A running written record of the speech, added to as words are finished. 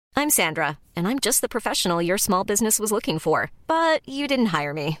I'm Sandra, and I'm just the professional your small business was looking for. But you didn't hire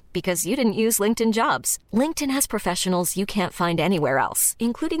me because you didn't use LinkedIn Jobs. LinkedIn has professionals you can't find anywhere else,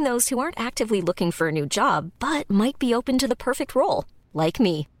 including those who aren't actively looking for a new job, but might be open to the perfect role, like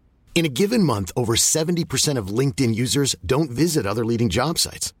me. In a given month, over 70% of LinkedIn users don't visit other leading job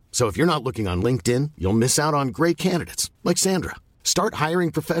sites. So if you're not looking on LinkedIn, you'll miss out on great candidates like Sandra. Start hiring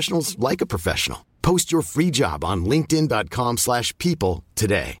professionals like a professional. Post your free job on linkedin.com/people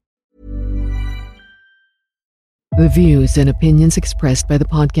today. The views and opinions expressed by the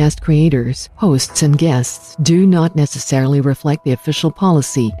podcast creators, hosts, and guests do not necessarily reflect the official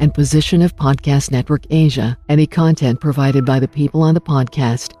policy and position of Podcast Network Asia. Any content provided by the people on the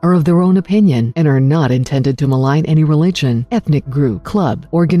podcast are of their own opinion and are not intended to malign any religion, ethnic group, club,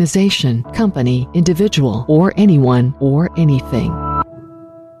 organization, company, individual, or anyone or anything.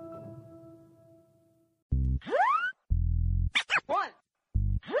 One,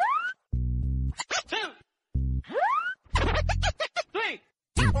 two, three.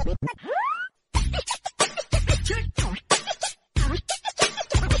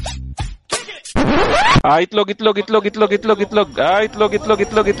 Itlog.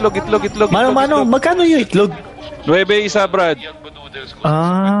 Mano, magkano yung itlog? 9 isa, Brad.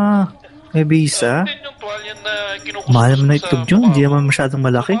 May bisa? Mahal mo na itlog yun, hindi naman masyadong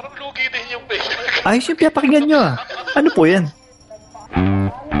malaki. Ayos yung pinapakinggan nyo Ano po yan?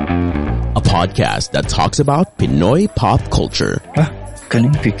 A podcast that talks about Pinoy pop culture.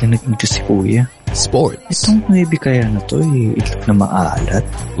 Galing bigla nag-into si Kuya. Sports. Itong 9 kaya na to itlog na maalat.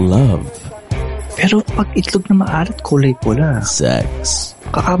 Love. Pero pag itlog na maalat, kulay pula. Sex.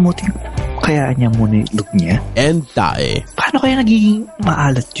 Kakamuting kaya niya muna itlog niya. And tae. Paano kaya nagiging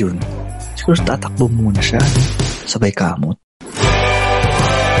maalat yun? Siguro tatakbo muna siya. Sabay kamot.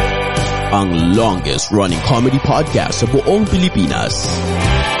 Ang longest running comedy podcast sa buong Pilipinas.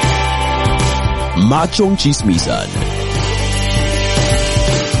 Machong Chismisan.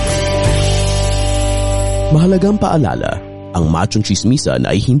 Mahalagang paalala, ang Machong Chismisan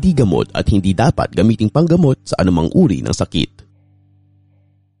ay hindi gamot at hindi dapat gamiting panggamot sa anumang uri ng sakit.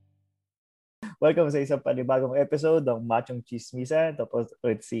 Welcome sa isang panibagong episode ng Machong Chismisan. Tapos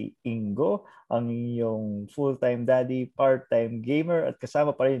ulit si Ingo, ang inyong full-time daddy, part-time gamer, at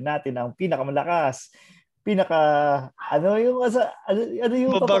kasama pa rin natin ang pinakamalakas,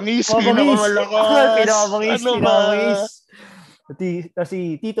 Mabangis, pinakamalakas.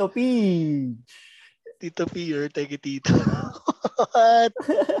 Si Tito P. Tito P, or take it, Tito.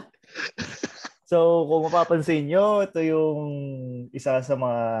 So, kung mapapansin nyo, ito yung isa sa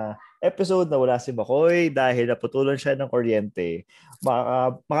mga episode na wala si Makoy dahil naputulan siya ng kuryente.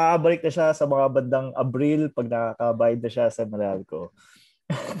 Makakabalik na siya sa mga bandang Abril pag nakakabayad na siya sa Meralco.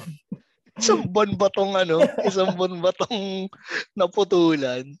 Isang buwan ba tong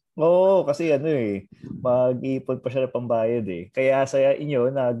naputulan? Oo, kasi mag-iipon pa siya ng pambayad Kaya sa inyo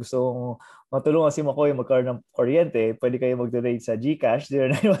na gustong matulungan si Makoy magkaroon ng kuryente, pwede kayo mag-donate sa GCash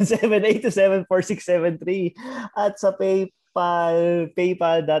 0917-827-4673 at sa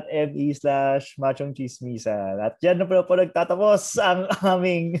paypal.me/machongchismisan. At dyan na po nagtatapos ang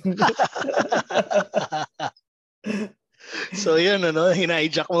aming So yun,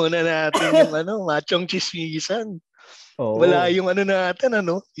 hina-hijack muna natin yung Machong Chismisan. Oh. Wala yung natin,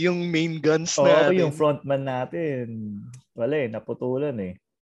 yung main guns natin. Yung frontman natin. Wala naputulan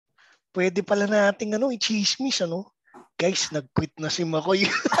Pwede pala nating i-chismis, Guys, nag-quit na si Makoy.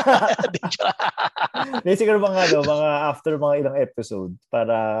 Siguro mga after mga ilang episode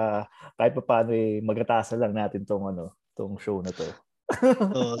para kahit pa paano magatasan lang natin tong show na to.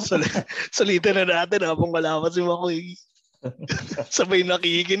 Sulitin na natin habang wala pa si Makoy. Sabay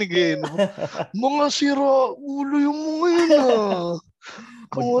nakikinig Mga sira ulo yung mga yun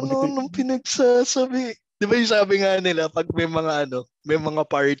Kung ano pinagsasabi. Di ba yung sabi nga nila pag may mga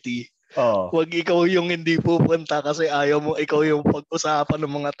party, huwag ikaw yung hindi pupunta kasi ayaw mo ikaw yung pag-usapan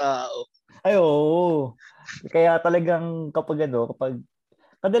ng mga tao. Ay, oo. Kaya talagang kapag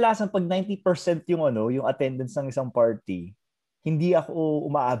kadalasan pag 90% yung attendance ng isang party, hindi ako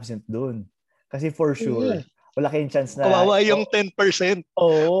uma-absent doon. Kasi for sure, wala kayong chance na... Kawawa yung 10%.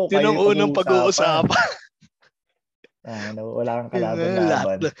 Oo. Yun ang unang pag-uusapan. Wala kang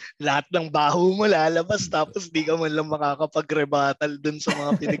kalaban-laban. Lahat ng baho mo lalabas tapos di ka man lang makakapag-rebuttal dun sa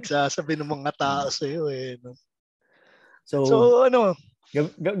mga pinagsasabi ng mga tao sa'yo. So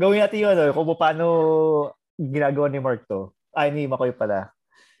gawin natin yun. Kung paano ginagawa ni Mark to. Ay, ni Makoy pala.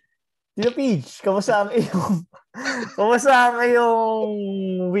 Tito Peach, kamusta ang iyong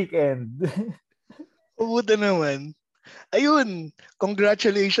weekend? Mabuti naman. Ayun,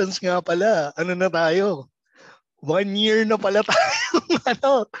 congratulations nga pala. Na tayo? 1 year na pala tayo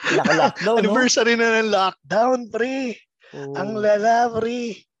Naka-lockdown, anniversary na ng lockdown, pre. Oh. Ang lala,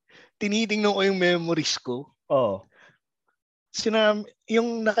 pre. Tinitingnan ko yung memories ko. Oh.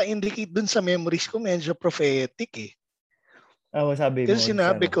 Yung naka-indicate dun sa memories ko, medyo prophetic eh. Sabi mo. Kasi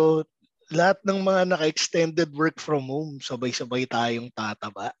sinabi ko, lahat ng mga naka-extended work from home, sabay-sabay tayong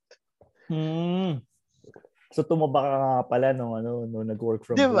tataba. So tumaba ka nga pala nung nag-work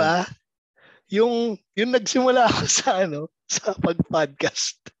from home. Diba? Yung nagsimula ako sa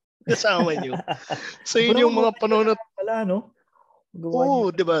pag-podcast kasama nyo. So yun yung mga panunod pala, no?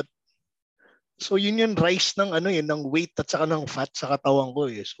 Oo, diba? So yun yung rise ng ng weight at saka ng fat sa katawan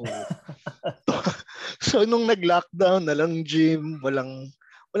ko eh. So nung nag-lockdown na lang gym, walang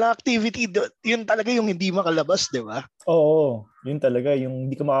activity, yun talaga yung hindi makalabas, di ba? Oo, yun talaga yung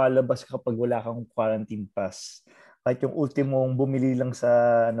hindi ka makalabas kapag wala kang quarantine pass. Kahit yung ultimong bumili lang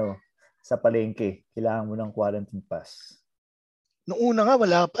sa palengke, kailangan mo ng quarantine pass. Noong una nga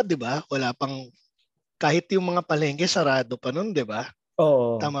wala pa, di ba? Wala pang kahit yung mga palengke sarado pa noon, di ba?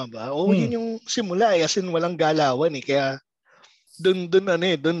 Oo. Tama ba? Yun yung simula as in walang galawan eh. Kaya doon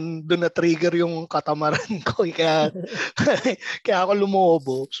na trigger yung katamaran ko kaya ako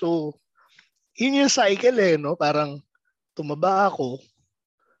lumobo. So yun yung cycle eh, no? Parang tumaba ako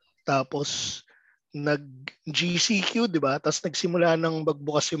tapos nag GCQ, 'di ba? Tapos nagsimula nang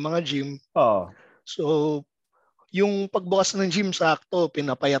magbukas yung mga gym. So yung pagbukas ng gym sakto,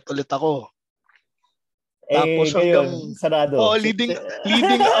 pinapayat ulit ako. Tapos hanggang sarado. Leading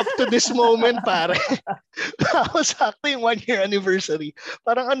up to this moment, pare. Tapos sakto yung 1 year anniversary.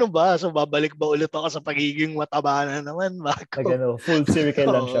 Parang ba? So babalik ba ulit ako sa pagiging mataba na naman? Full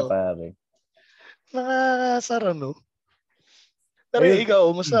circle lang siya, pare. Nakakasara, no? Pero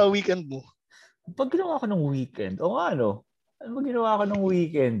ikaw, musta weekend mo? Pag ginawa ko ng weekend, ano ba ginawa ko ng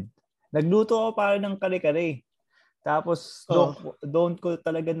weekend? Nagluto ako para ng kare-kare. Tapos doon ko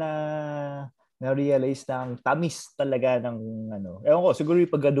talaga na-realize na ang tamis talaga ng ewan ko, siguro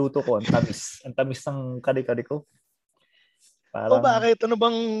yung paggaluto ko, ang tamis ng kare-kare ko. Parang, bakit? Ano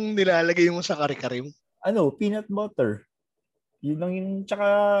bang nilalagay mo sa kare-kare mo? Peanut butter. Yun lang yun. Tsaka,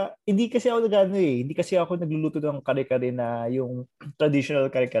 hindi kasi ako nagluluto ng kare-kare na yung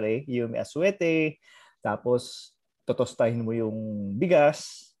traditional kare-kare, yung may aswete, tapos totostahin mo yung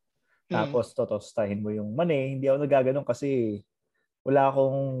bigas, tapos totostahin mo yung mani. Hindi ako nagaganon kasi wala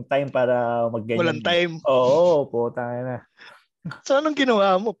akong time para magganyan. Walang time? Oo, putang na. So, anong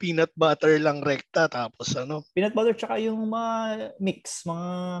ginawa mo? Peanut butter lang rekta, tapos Peanut butter tsaka yung mga mix, mga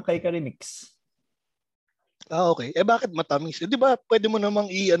kare-kare mix. Okay. Bakit matamis? Di ba pwede mo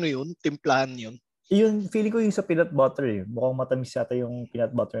namang yun, timplahan yun? Yun, feeling ko yung sa peanut butter eh. Mukhang matamis yata yung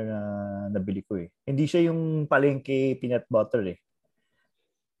peanut butter na nabili ko eh. Hindi siya yung palengke peanut butter eh.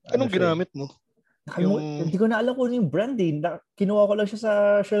 Anong ginamit mo? Hindi ko na alam kung yung brand eh. Kinuha ko lang siya sa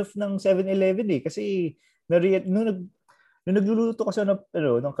shelf ng 7-Eleven eh. Kasi nung nagluluto kasi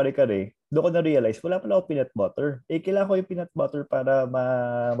ng kare-kare, doon ko na-realize, wala pala ako peanut butter. Kailangan ko yung peanut butter para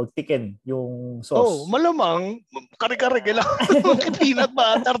magtiken yung sauce. Malamang, kare-kare, kailangan mo peanut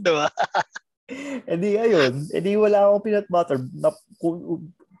butter, di ba? Ayun. Wala akong peanut butter.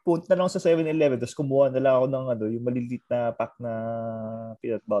 Punta na ako sa 7-Eleven, tapos kumuha na lang ako ng yung maliliit na pack na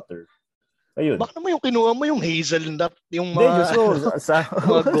peanut butter. Ayun. Baka naman yung kinuha mo yung hazelnut, yung mga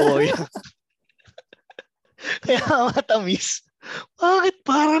goya. Kaya matamis. Bakit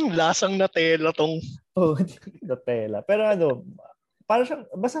parang lasang Nutella tong? Nutella. Pero parang siyang,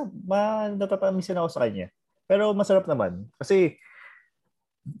 basta natatamisan ako sa kanya. Pero masarap naman. Kasi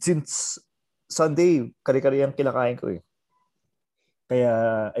since Sunday, kare-kare ang kinakain ko eh. Kaya,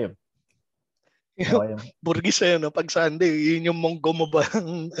 ayun. Burgis pag Sunday, yun yung monggo mo ba?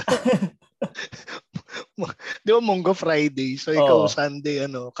 Di ba Monggo Friday? So ikaw Sunday,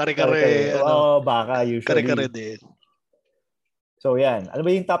 kare-kare. Baka usually. Kare-kare din. So yan. Ano ba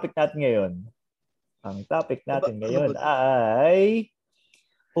yung topic natin ngayon? Ang topic natin ngayon ay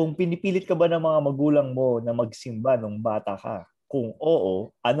kung pinipilit ka ba ng mga magulang mo na magsimba nung bata ka? Kung oo,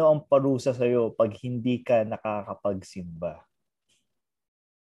 ano ang parusa sa'yo pag hindi ka nakakapagsimba?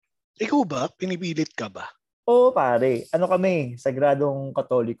 Ikaw ba? Pinipilit ka ba? Oo, pare. Kami, Sagradong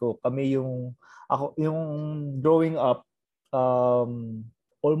Katoliko. Kami yung growing up,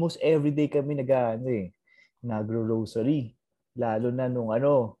 almost every day kami nagro-rosary. Lalo na nung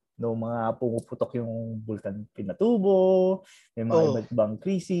mga pumuputok yung Bulkan Pinatubo, may mga iba't ibang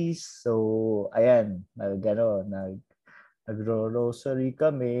crisis. So, ayan, nagro-rosary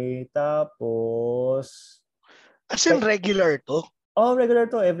kami. Tapos... As in regular to? Regular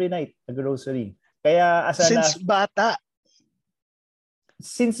to. Every night, nag-rosary. Kaya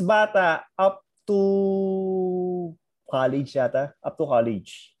Since bata up to college yata. Up to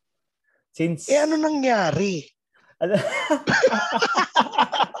college. Since... ano nangyari?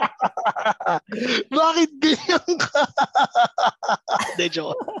 Bakit ganyan ka? De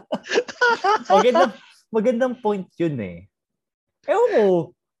joke. Magandang point yun eh. Ewan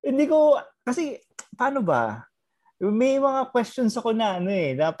ko, hindi ko, kasi paano ba? May mga questions ako na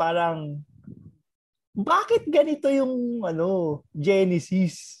na parang, bakit ganito yung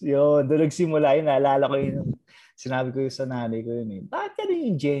Genesis? Yun, doon nagsimula yun, naalala ko yun. Sinabi ko yun sa nanay ko yun eh. Bakit ganito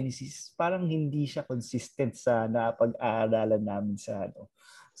yung Genesis? Parang hindi siya consistent sa napag-aaralan namin sa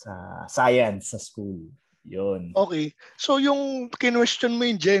science sa school. Yun. Okay. So yung kinwestiyon mo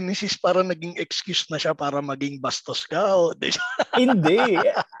yung Genesis para naging excuse na siya para maging bastos ka? O... Hindi.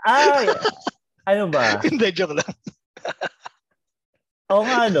 Ay, ano ba? Hindi, joke lang. Oo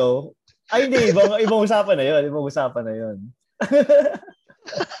nga, Ay, hindi. Ibang usapan na yun.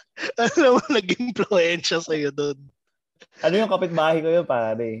 Ano mo nag-influensya sa'yo doon? Ano yung kapitbahay ko yun,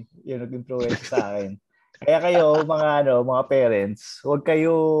 pare? Yung nag-influensya sa akin. Kaya kayo, mga parents, huwag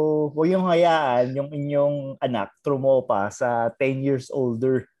yung hayaan yung inyong anak trumopa sa 10 years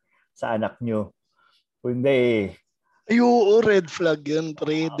older sa anak nyo. Hindi. Oo, red flag yun,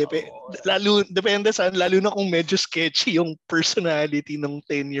 pre. Depende saan, lalo na kung medyo sketchy yung personality ng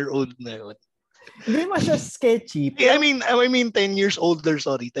 10-year-old na yun. Hindi naman siya sketchy. Pero... I mean 10 years older,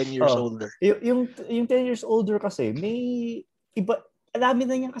 sorry. 10 years older. Yung 10 years older kasi, may iba, dami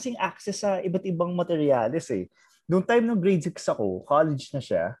na niyang kasing access sa iba't ibang materyales eh. Noong time ng grade 6 ako, college na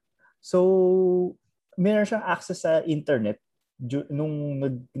siya. So, meron siyang access sa internet nung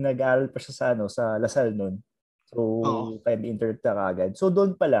nag-aaral pa siya sa Lasal noon. So, kaya internet na kagad. So,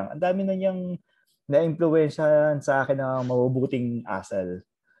 doon pa lang, ang dami na niyang na-influensyahan sa akin ng mabubuting asal.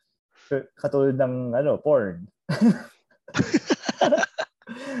 Katulad ng porn.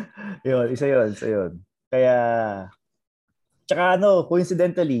 isa yun. Kaya, tsaka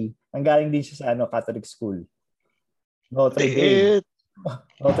coincidentally, nanggaling din siya sa Catholic school. Notre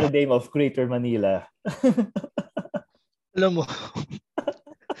Dame of Greater Manila. Alam mo,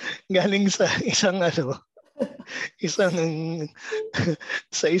 galing sa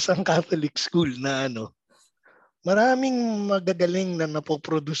isang Catholic school na maraming magagaling na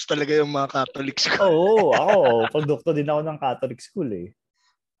napoproduce talaga yung mga Catholic school. Oo, ako. Produkto din ako ng Catholic school eh.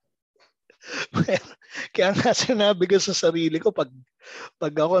 Kaya nga sinabi ko sa sarili ko, pag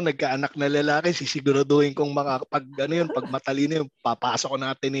ako nagkaanak na lalaki, sisiguraduhin kong pag matalino yung papasok ko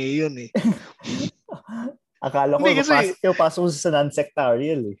na Ateneo yun eh. Akala ko pasok sa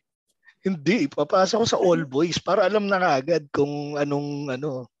non-sectarial eh. Hindi, papasok ko sa all boys para alam na kagad kung anong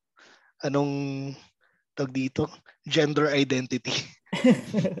tawag dito, gender identity.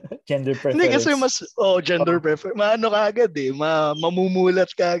 Gender preference. Hindi kasi gender preference. Maano kagad eh, mamumulat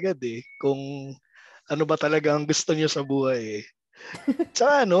kagad eh kung ano ba talaga ang gusto niyo sa buhay eh.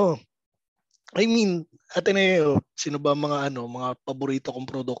 Tsaka I mean, Ateneo, sino ba mga paborito kong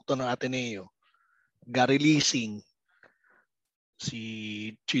produkto ng Ateneo? Gary Leasing,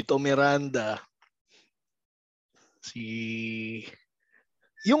 si Chito Miranda,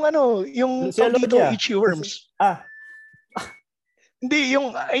 yung dito, Itchy Worms. Hindi,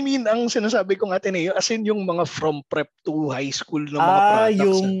 ang sinasabi kong Ateneo, as in yung mga from prep to high school na mga products.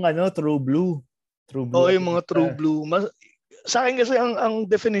 Yung True Blue. Yung mga True Blue. Sa akin kasi ang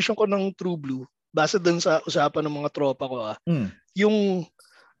definition ko ng True Blue, base dun sa usapan ng mga tropa ko,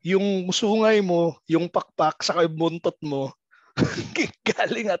 yung sungay mo, yung pakpak, saka yung buntot mo,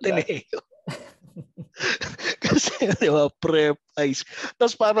 galing Ateneo. Kasi prep, ice.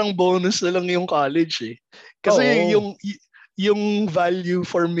 Tapos parang bonus na lang yung college eh. Kasi yung value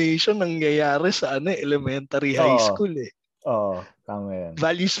formation nangyayari sa elementary high school eh. Tama yan.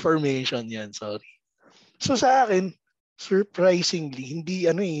 Values formation yan, sorry. So sa akin, surprisingly, hindi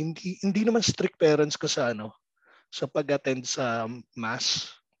naman strict parents ko sa pag-attend sa mass.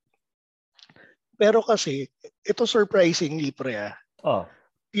 Pero kasi, ito surprisingly pre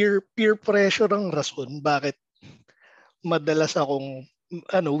peer pressure ang rason bakit madalas akong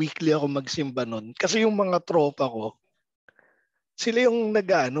weekly ako magsimba nun. Kasi yung mga tropa ko, sila yung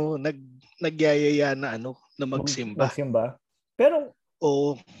nagyayaya na magsimba. Magsimba? Pero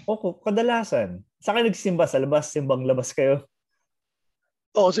kadalasan, sa akin nagsimba sa labas, simbang labas kayo?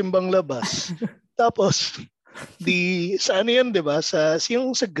 Oo, simbang labas. Tapos sa yan, 'di ba? Sa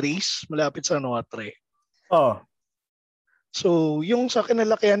Grace, malapit sa Notre. So, yung sa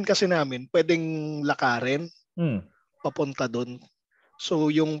kinalakihan kasi namin, pwedeng lakarin papunta doon.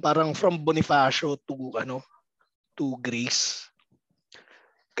 So, yung parang from Bonifacio to Grace.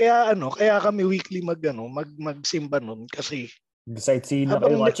 Kaya kami weekly magsimba noon kasi besides kayo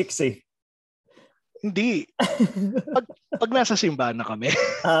mga chicks eh. Hindi. Pag nasa simbahan na kami.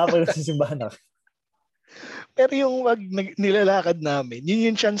 Pag nasa simbahan na. Pero yung wag nilalakad namin,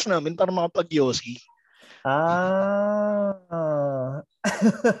 yun yung chance namin para makapag-yosi.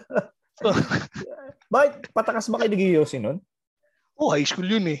 Bakit? Patakas ba kayo nag-yosi nun? High school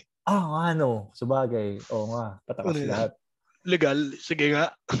yun eh. Ano? Sabagay. Oo nga. Patakas lahat. Legal? Sige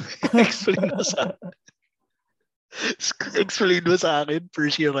nga. Explain mo sa akin.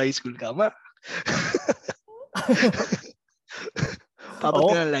 First year high school ka. Papat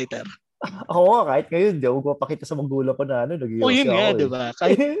ka ng lighter. Ako nga, kahit ngayon, di ako papakita sa magulang ko na nag-yosi yun ako. Nga, diba?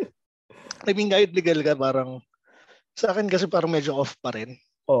 Kahit legal ka, parang sa akin kasi parang medyo off pa rin.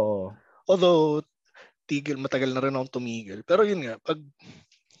 Oo. Although, matagal na rin akong tumigil. Pero yun nga,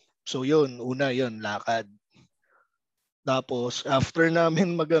 una yun, lakad. Tapos, after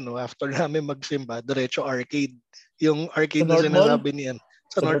namin magsimba, diretso arcade. Yung arcade na sinasabi niyan.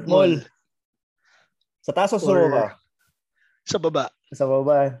 Sa North Mall. Sa taas o sa baba? Sa baba. Sa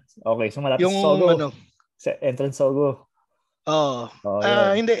baba. Okay, so malapit sa Sogo. Sa entrance Sogo.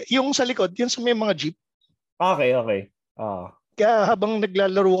 Hindi. Yung sa likod, yun sa may mga jeep. Okay. Kaya habang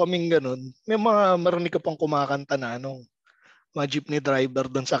naglalaro kaming ganun, may mga marinig ka pang kumakanta na mga jeepney driver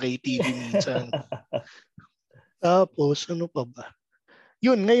doon sa KTV minsan. Tapos, ano pa ba?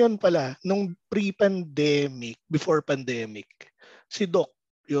 Yun, ngayon pala, nung pre-pandemic, before pandemic, si Doc,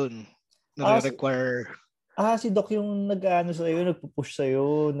 yun, nare-require. Si Doc yung nagpo-push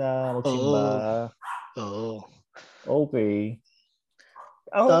sa'yo na magsimba. Oo. Okay.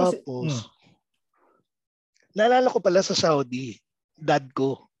 Tapos, naalala ko pala sa Saudi, dad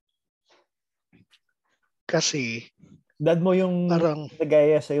ko. Kasi, dad mo yung parang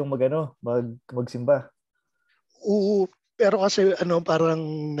nagaya sa yung magsimba. Oo, pero kasi parang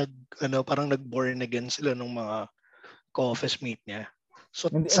nag-born again sila ng mga co-office mate niya. So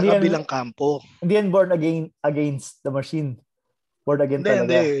sa kabilang kampo. Hindi yan born against the machine. Born again talaga.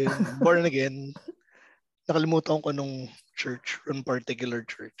 Hindi. Born again. Nakalimutan ko nung church, one particular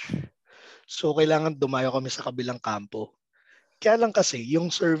church. So kailangan dumayo kami sa kabilang kampo. Kaya lang kasi yung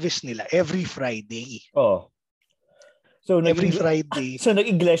service nila every Friday. So, every Friday. So,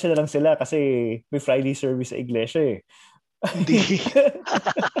 nag-iglesia na lang sila kasi may Friday service sa iglesia eh. Hindi.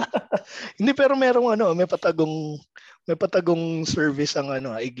 Hindi, pero may patagong service ang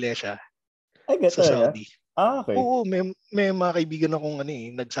iglesia sa Saudi. Okay. Oo, may mga kaibigan akong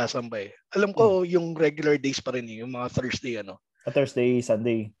nagsasamba eh. Alam ko yung regular days pa rin yung mga Thursday Thursday,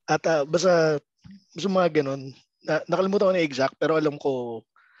 Sunday. At basta mga ganun. Nakalimutan ko na exact pero alam ko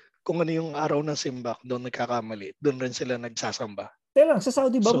kung ano yung araw ng simba, doon nagkakamali. Doon rin sila nagsasamba. Teka lang, sa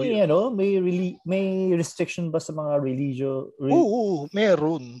Saudi ba may restriction ba sa mga religion? Oo,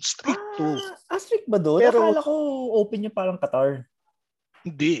 meron. Strict to. Strict ba doon? Pero, akala ko open yung parang Qatar.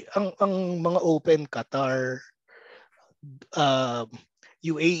 Hindi. Ang mga open, Qatar,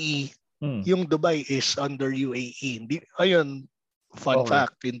 UAE, yung Dubai is under UAE. Ayun, fun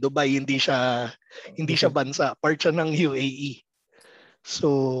fact, in Dubai hindi siya bansa, part siya ng UAE.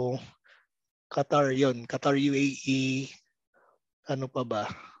 So Qatar, UAE, ano pa ba?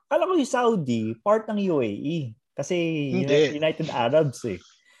 Kala ko yung Saudi, part ng UAE. Kasi United Arabs eh.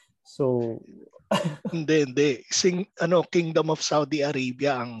 So hindi. Kingdom of Saudi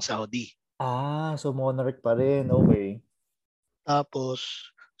Arabia ang Saudi. So monarch pa rin. Okay. Tapos,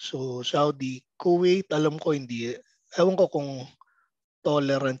 so Saudi, Kuwait, alam ko hindi. Ewan ko kung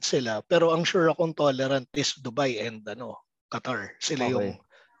tolerant sila. Pero ang sure akong tolerant is Dubai and Qatar. Sila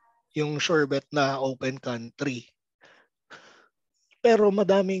yung sure bet na open country. Pero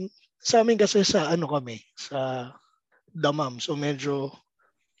sa amin kasi sa Damam. So medyo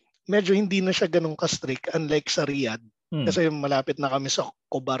hindi na siya ganun ka-strict unlike sa Riyadh. Kasi malapit na kami sa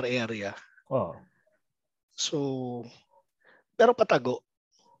Khobar area. So, pero patago.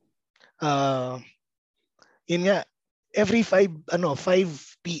 Yun nga, every 5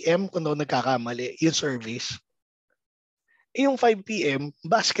 p.m. kung nagkakamali, yung service. Yung 5 p.m.,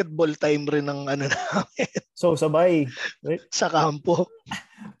 basketball time rin ng namin. So, sabay. Right? Sa kampo.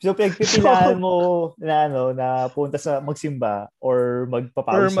 So, pinagpipilaan mo na punta sa magsimba or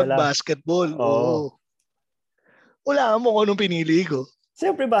magpapawis na lang. Or mag-basketball. Oo. Wala mo kung anong pinili ko.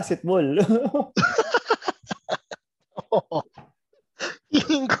 Siyempre, basketball.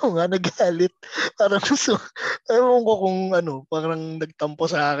 Yung ko nga, nagalit. Parang ewan ko kung parang nagtampo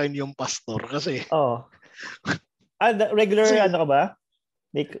sa akin yung pastor kasi. Regular ka ba?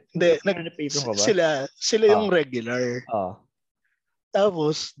 Hindi, sila yung regular.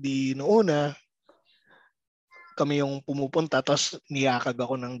 Tapos, noona, kami yung pumupunta, tapos niyakag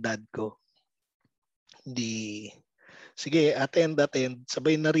ako ng dad ko. sige, attend.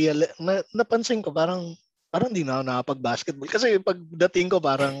 Sabay napansin ko parang di na ako nakapag-basketball. Kasi pagdating ko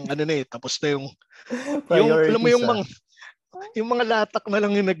parang tapos na yung alam mo yung mga latak na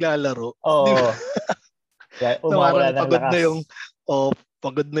lang yung naglalaro. Oo. Di ba? Yeah, na parang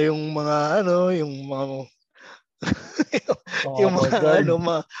pagod na yung mga yung mga yung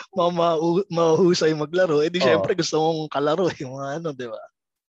mga mahusay maglaro. Eh di syempre gusto mong kalaro yung mga di ba?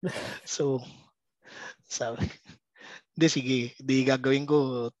 So, sabi, sige, gagawin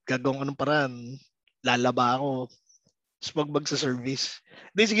ko anong paraan. Lalaba ako. Tapos pag sa service.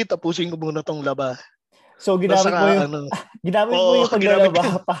 Sige, tapusin ko muna tong laba. So, ginamit mo yung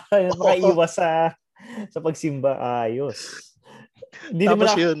paglalaba para makaiwas sa pagsimba. Ayos.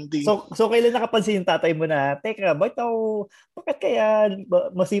 So, kailan nakapansin yung tatay mo na, teka, bakit kaya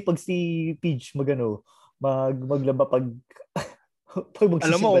masipag si Pidge maglaba pag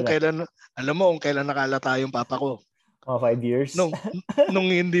magsisimba na? Alam mo kung kailan nakalata yung papa ko. 5 years? Nung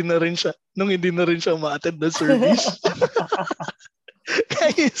hindi na rin siya ma-attend ng service.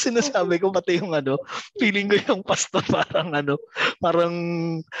 Kaya yung sinasabi ko pati yung feeling ko yung pastor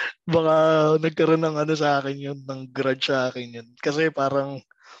parang baka nagkaroon ng sa akin yun, ng grudge sa akin yun. Kasi parang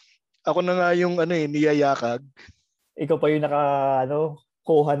ako na nga yung niyayakag. Ikaw pa yung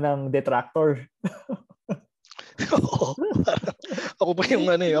kuha ng detractor. Oo. Ako pa yung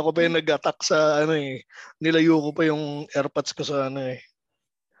nag-attack sa nilayo ko pa yung airpods ko sa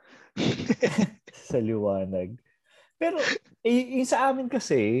sa liwanag. Pero yung sa amin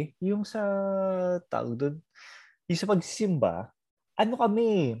kasi, yung sa tawag doon, yung sa pagsisimba,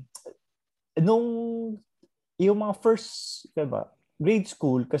 kami, yung mga first, grade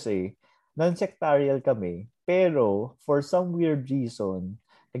school kasi, non-sectarial kami, pero for some weird reason,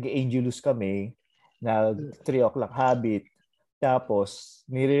 nag-Angelus kami, nag 3 o'clock habit, tapos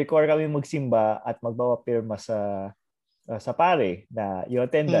nire-require kami magsimba at magpapapirma sa pare na yung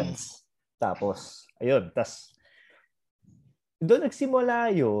attendance. Tapos, ayun, doon nagsimula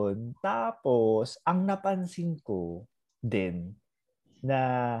yun. Tapos, ang napansin ko din na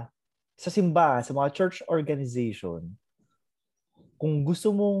sa simbahan, sa mga church organization, kung gusto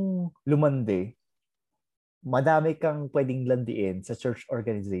mong lumandi, madami kang pwedeng landiin sa church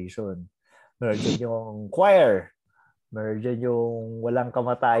organization. Meron dyan yung choir. Meron dyan yung walang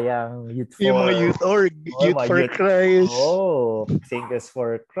kamatayang youth for... Yung mga youth org. Youth for Christ. Singers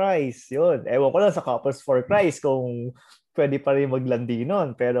for Christ. Yun. Ewan ko lang sa Couples for Christ kung pwede pa rin maglandi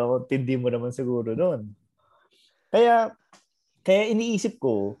nun. Pero tindi mo naman siguro nun. Kaya iniisip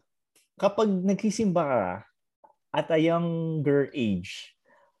ko, kapag nagsisimba ka at a younger age,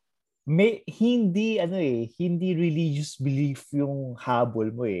 may hindi religious belief yung habol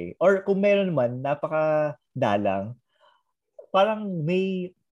mo eh. Or kung meron man, napakadalang. Parang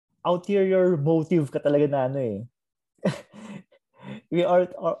may ulterior motive ka talaga na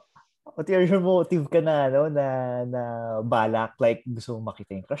ulterior motive ka na na balak, like gusto mong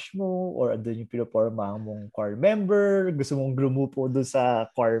makita yung crush mo, or andun yung pinoporma mong choir member, gusto mong gumupo doon sa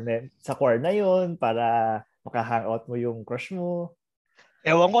choir na yon para makahangout mo yung crush mo.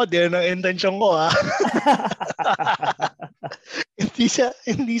 Ewan ko, din ang intention ko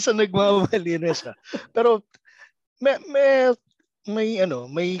hindi siya nagmamalinis Pero may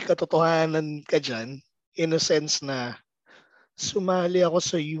katotohanan ka dyan in a sense na sumali ako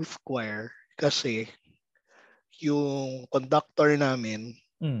sa youth choir kasi yung conductor namin,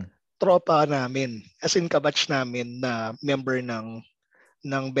 tropa namin, as in kabatch namin na member ng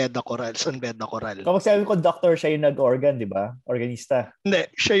Beda Coral, San Beda Coral. Kapag sabi conductor, siya yung nag-organ, di ba? Organista. Hindi,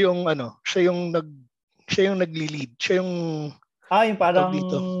 siya yung nagli-lead. Siya yung yung parang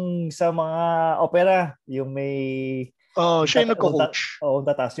sa mga opera, yung may siya yung nagko-coach.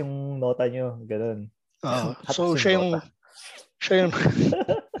 Tataas yung nota nyo, ganoon. So siya yung siya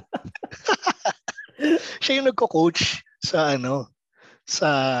yung nagko-coach sa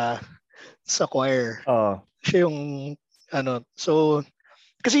sa choir. Siya yung so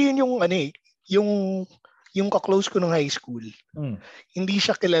kasi yun yung ka-close ko nung high school. Hindi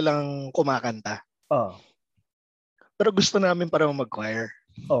siya kilalang kumakanta. Pero gusto namin parang mag-choir.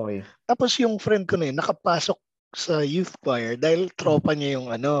 Okay. Tapos yung friend ko na yun, nakapasok sa youth choir dahil tropa niya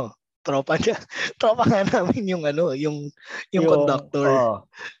yung tropa nga namin yung conductor.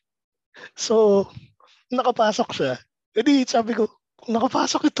 So, nakapasok siya. Edi sabi ko, kung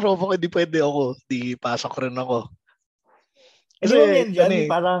nakapasok yung tropa ko, di pwede ako. Di pasok rin ako. Kasi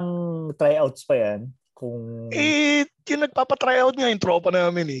parang tryouts pa yan. Yung nagpapa-tryout nga yung tropa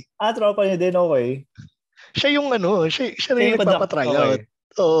namin tropa niya din, okay. Siya yung siya rin yung nagpapa-tryout.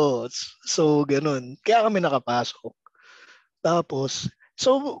 Okay. So ganun. Kaya kami nakapasok. Tapos,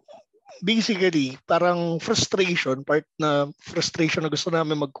 so basically, parang frustration na gusto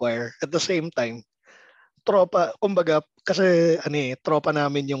namin mag-choir. At the same time, tropa, kumbaga, kasi tropa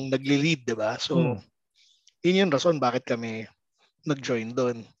namin yung nagli-lead, di ba? So, yun yung rason bakit kami nag-join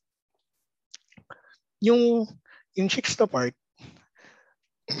doon. Yung chicks na part,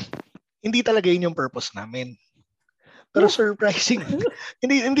 hindi talaga yun yung purpose namin. Pero surprising,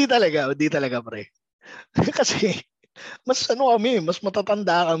 hindi talaga pre. Kasi, mas mas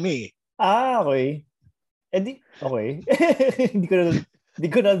matatanda kami. Okay. Okay. hindi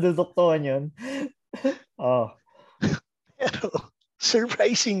ko na duduktuhan yun. Pero,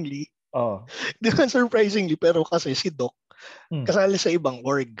 surprisingly, pero kasi si Doc, kasali sa ibang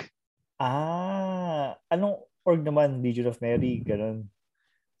org. Anong org naman? Legion of Mary, ganun.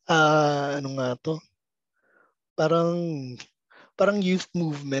 Ano nga to? Parang youth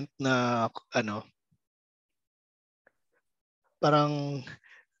movement na parang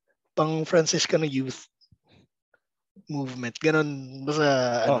pang Franciscan youth movement. Ganon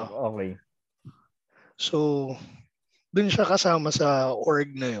basta Okay. So, dun siya kasama sa org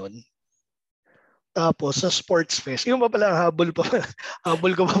na yon. Tapos sa Sports Fest, yung pa pala habol ko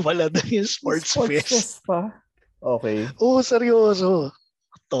pa pala doon yung Sports Fest pa? Okay. Seryoso.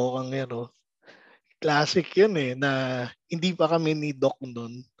 Tokang yan, Classic yun na hindi pa kami ni Doc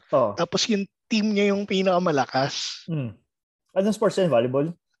doon. Tapos yung team niya yung pinakamalakas. Anong sports yan?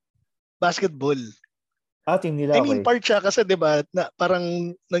 Volleyball? Basketball. Team nila. I mean, part siya kasi 'di ba,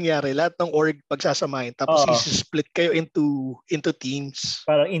 parang nangyari lahat ng org pagsasamahin tapos i-split kayo into teams.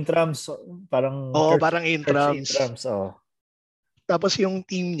 Parang intrams, parang parang intrams. Tapos yung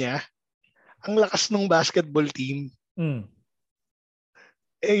team niya, ang lakas ng basketball team.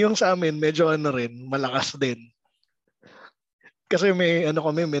 Yung sa amin medyo rin, malakas din. Kasi may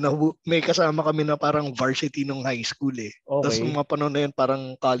may kasama kami na parang varsity nung high school . Okay. Tapos nung mga panahon na yun,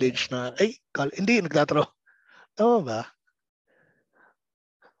 parang college na, hindi, nagtatrabaho. Tama ba?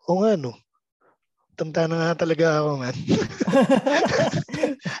 Oo nga, Tanda na nga talaga ako, man.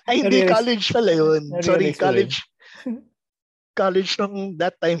 Hindi, college pala yun. Sorry, college. College nung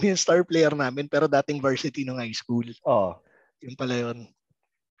that time yung star player namin, pero dating varsity nung high school. Yun pala yun.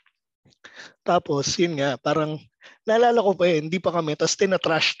 Tapos, yun nga, parang, naalala ko pa hindi pa kami, tapos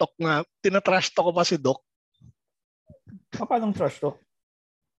tinatrash talk ko pa si Doc. Paano trash talk?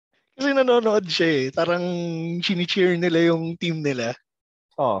 Kasi nanonood siya parang chini-cheer nila yung team nila.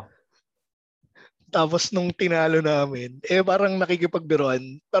 Tapos nung tinalo namin, parang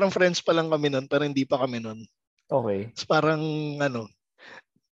nakikipagbiruan, parang friends pa lang kami nun, pero hindi pa kami nun. Okay. Tapos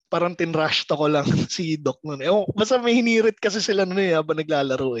parang tinrush talk ko lang si Doc nun. Basta may hinirit kasi sila nun habang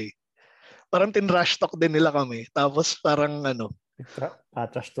naglalaro Parang tinrush talk din nila kami. Tapos parang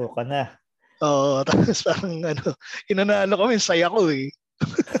trash talk ka na. Tapos parang inanalo kami, saya ko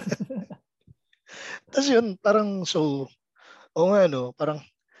Tapos yun, parang parang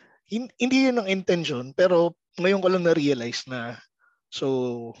hindi yun ang intention, pero ngayon ko lang na-realize na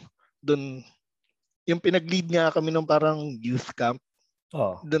doon, yung pinag-lead nga kami ng parang youth camp,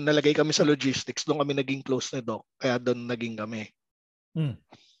 doon nalagay kami sa logistics, doon kami naging close na Doc, kaya doon naging kami.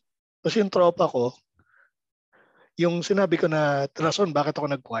 Tapos yung tropa ko, yung sinabi ko na rason bakit ako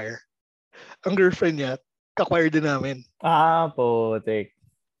nag-choir, ang girlfriend niya, ka-choir din namin. Putik.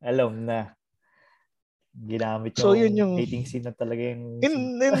 Alam na. Ginamit yung dating scene na talaga yung...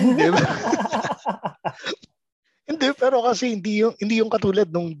 Hindi. Hindi, pero kasi hindi yung katulad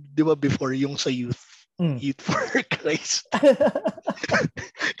nung, di ba, before yung sa Youth for Christ.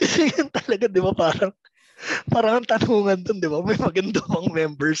 Kasi yun talaga, di ba, parang ang tanungan dun, di ba? May maganda bang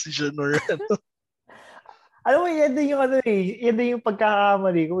members dyan or Alam mo, yan din yung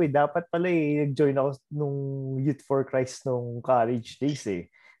pagkakamali ko Dapat pala nag-join ako nung Youth for Christ nung college days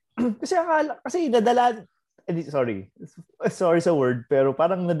kasi nadala, sorry sa word, pero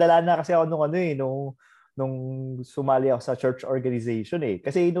parang nadala na kasi ako nung sumali ako sa church organization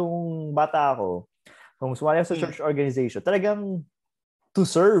Kasi nung bata ako, nung sumali ako sa church organization, talagang to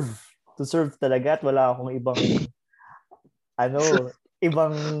serve talaga at wala akong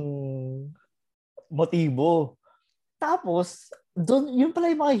ibang motibo. Tapos, doon, yun pala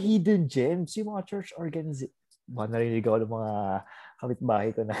yung mga hidden gems, yung mga church organization. Narinig ako ng mga kapitbahay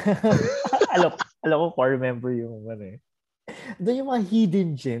ko na alam ko core member yung Doon yung mga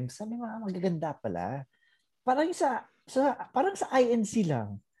hidden gems, may mga magaganda pala. Parang sa INC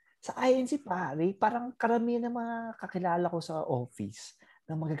lang. Sa INC pare, parang karamihan ng mga kakilala ko sa office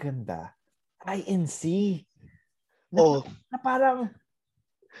na magaganda. INC. Na parang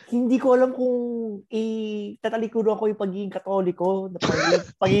hindi ko alam kung tatalikuran ko yung pagiging Katoliko,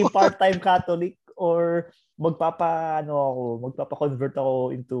 pagiging part-time Catholic, or magpapa-convert ako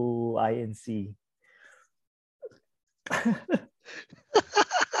into INC.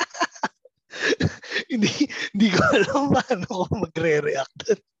 hindi ko alam paano ako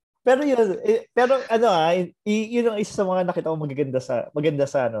magre-react. Pero yun, yun ang isa sa mga nakita ko maganda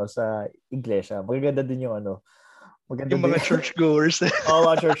sa iglesia. Magaganda din yung maganda yung mga churchgoers.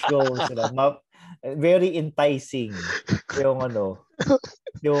 Mga churchgoers sila. Very enticing yung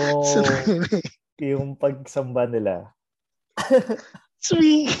yung pagsamba nila.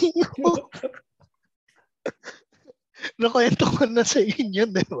 Speaking of, nakwento ko na sa inyo,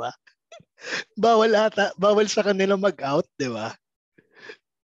 di ba? Bawal sa kanila mag-out, di ba?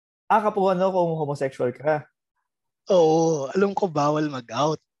 Kung homosexual ka. Oo, alam ko bawal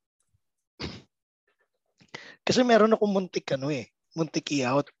mag-out. Kasi meron akong muntik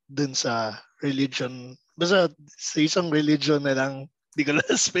i-out dun sa religion. Basta sa isang religion na lang, di ko na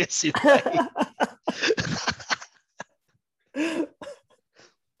specify.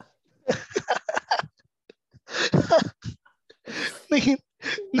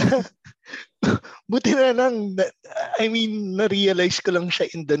 Buti na lang, na-realize ko lang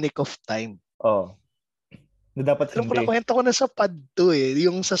siya in the nick of time. Oh. Na dapat alam ko na, kwento ko na sa pad to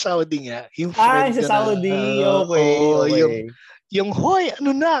yung sa Saudi nga. Yung friend sa Saudi, okay. Yung hoy,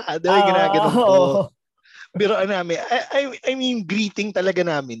 dahil ginaganon ko. Pero namin, greeting talaga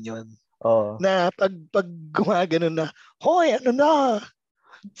namin yun. Oh. Na pag gumaganon na, hoy,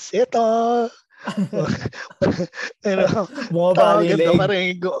 seto.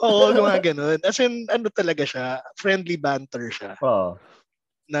 Gumaganon. As in, talaga siya, friendly banter siya. Oh.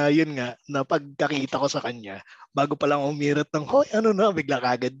 Na yun nga, na pagkakita ko sa kanya, bago pa lang umirat ng, hoy, bigla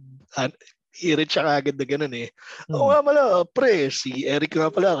kagad, irit siya kagad na ganun eh. Oo nga pala, pre, si Eric nga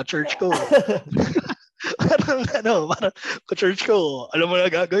pala, ka-church ko. parang ka-church ko, alam mo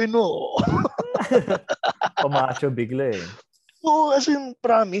na gagawin mo. Pumacho bigla eh. Oo, as in,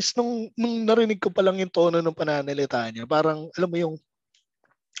 promise, nung narinig ko pa lang yung tono ng pananalita niya, parang, alam mo yung,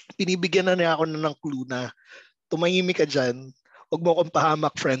 pinibigyan na niya ako ng clue na, tumahimik ka dyan, huwag mo akong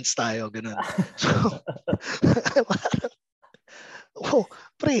pahamak, friends tayo, ganun. So, parang,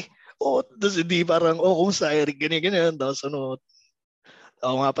 pre, tapos hindi parang, kumusta Eric, ganyan, tapos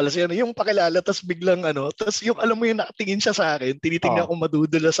nga pala siya, yung pakilala, tapos biglang tapos yung alam mo yung nakatingin siya sa akin, tinitingnan ko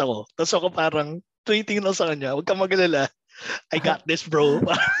madudulas ako, tapos ako parang, tinitingin ako sa kanya, huwag kang magalala, I got this, bro.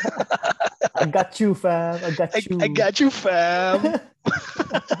 I got you, fam. I got you, fam.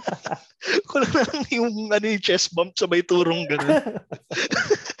 Kung lang yung chest bump sabay turong gano'n.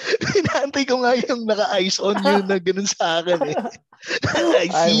 Inaantay ko nga yung naka-eyes on you na gano'n sa akin eh.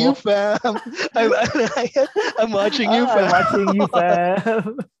 I see you, fam. I'm watching you, fam. I'm watching you,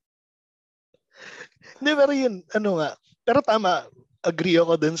 fam. Hindi, pero yun, pero tama, agree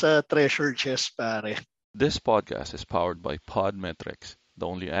ako dun sa treasure chest, pare. This podcast is powered by Podmetrics, the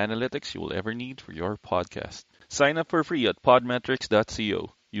only analytics you will ever need for your podcast. Sign up for free at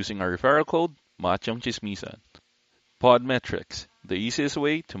podmetrics.co using our referral code MACHONGCHISMISAN. Podmetrics, the easiest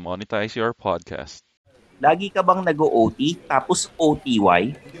way to monetize your podcast. Lagi ka bang nag-OT tapos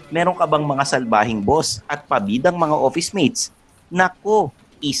OTY? Meron ka bang mga salbahing boss at pabidang mga office mates? Nako,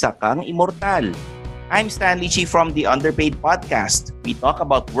 isa kang immortal. I'm Stanley Chi from the Underpaid Podcast. We talk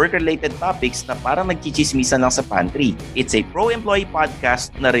about work-related topics na parang nagchichismisan lang sa pantry. It's a pro-employee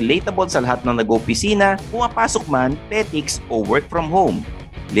podcast na relatable sa lahat ng nag-opisina, pumapasok man, petics, o work from home.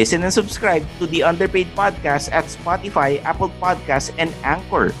 Listen and subscribe to the Underpaid Podcast at Spotify, Apple Podcasts, and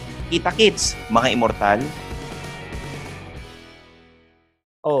Anchor. Kita-kits, mga immortal.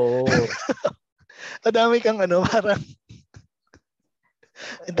 Oh. Ang dami kang parang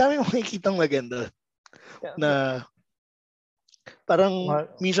ang dami mong makikitang maganda. Na parang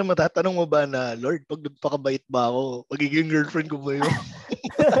minsan matatanong mo ba na, Lord, pag nagpakabait ba ako, magiging girlfriend ko ba yung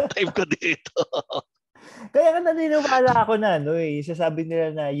type ko dito? Kaya naniniwala ako na, sasabi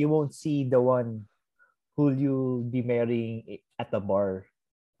nila na you won't see the one who you'll be marrying at the bar.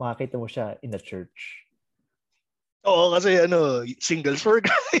 Makakita mo siya in the church. Oo, kasi singles for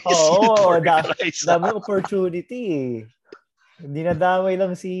guys. Oo, dami opportunity eh. Hindi nadamay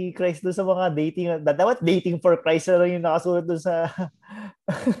lang si Christ doon sa mga dating. Dapat dating for Christ na lang yung nakasulat doon sa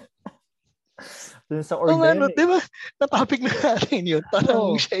doon sa order. Diba? Na-topic na natin yun.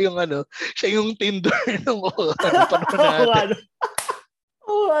 Parang siya yung Tinder nung panahon natin.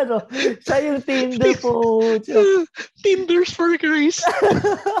 Siya yung Tinder po. Tinder's for Christ.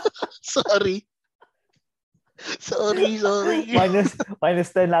 Sorry.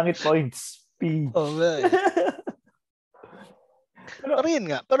 Minus 10 langit points. P. Oh, man. Pero yun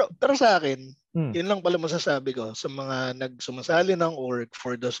nga, pero sa akin, yun lang pala masasabi ko sa mga nagsumasali ng org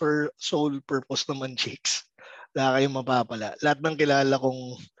for the sole purpose naman, chicks. Wala kayong mapapala. Lahat ng kilala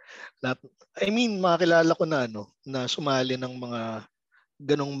kong mga kilala ko na na sumali ng mga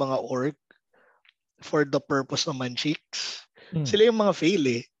ganong mga org for the purpose of manchicks. Sila yung mga fail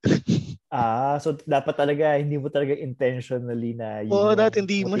eh. So dapat talaga hindi mo talaga intentionally na yun. Oo, dati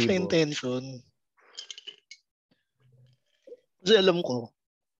hindi mo siya intention. Kasi alam ko,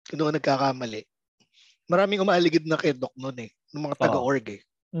 kung ako nagkakamali, maraming umaligid na kay Doc noon eh, ng mga taga-org eh.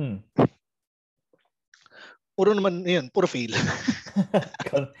 Puro naman, puro fail.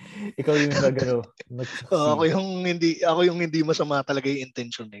 ikaw yung ako yung hindi masama talaga yung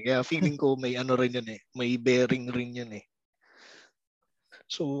intention eh. Kaya feeling ko may rin yun eh. May bearing rin yun eh.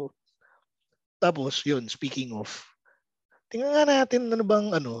 So, tapos yun, speaking of, tingnan nga natin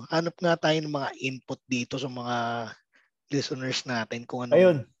hanap nga tayo ng mga input dito sa mga listeners natin kung ano.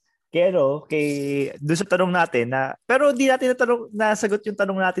 Ayun. Doon sa tanong natin pero di natin nasagot yung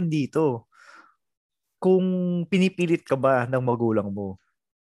tanong natin dito. Kung pinipilit ka ba ng magulang mo?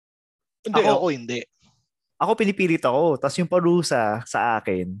 Hindi, ako hindi. Ako pinipilit ako. Tapos yung parusa sa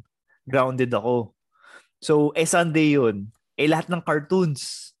akin, grounded ako. So, Sunday yun. Lahat ng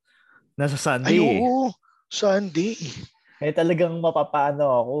cartoons nasa Sunday. Ay, oo. Sunday. Talagang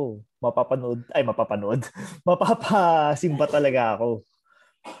mapapanood. Mapapasimba talaga ako.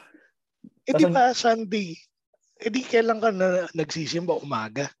 Di ba Sunday? Di kailan ka na nagsisimba?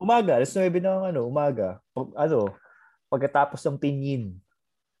 Umaga? Umaga. Alas 9 ng umaga. Pagkatapos ng tingin.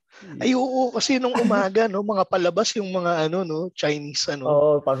 Ay, oo. Kasi nung umaga, mga palabas yung mga Chinese,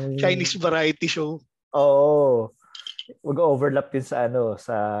 Chinese variety show. Oo. Mag-overlap din sa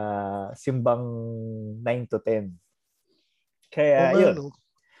sa simbang 9 to 10. Kaya yun.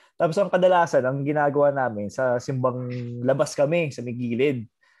 Tapos ang kadalasan, ang ginagawa namin sa simbang labas kami sa may gilid.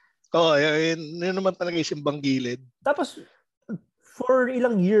 Yun naman talaga yung simbang gilid. Tapos for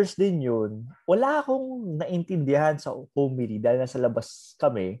ilang years din yun, wala akong naintindihan sa homily dahil nasa labas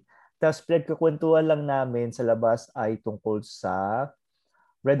kami. Tapos pinagkukwentuhan lang namin sa labas ay tungkol sa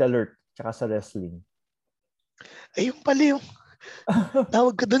Red Alert tsaka sa wrestling. Ayun pala yung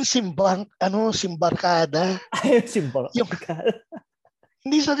tawag ko doon simbarkada. Simbarkada.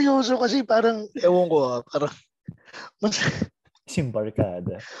 Hindi seryoso kasi parang, ewan ko parang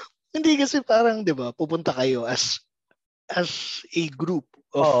simbarkada. Hindi kasi parang, di ba, pupunta kayo as a group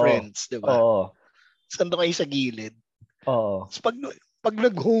of friends, di ba? Sando kayo sa gilid. So, pag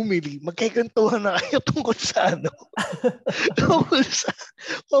nag-homily, magkikantuhan na kayo tungkol sa tungkol sa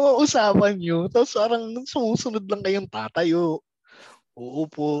mga usapan nyo. Tapos parang sumusunod lang kayong tatayo.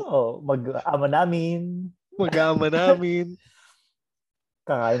 Uupo. Mag-ama namin.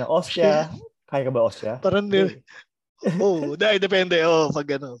 Kakain ng ostya. Kain ka ba ostya? Parang depende.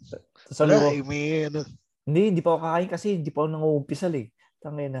 Pag Hindi pa ako kakain kasi hindi pa ako nangungumpisal eh.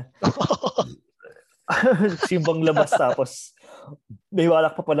 Tangay na. Simbang labas tapos may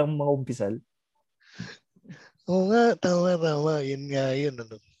walak pa palang mga umpisal. Oo nga, tama. Yun nga yun.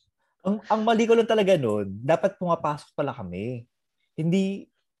 Ang mali ko lang talaga nun, dapat pumapasok pala kami. Hindi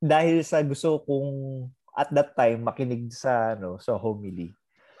dahil sa gusto kong at that time makinig sa homily.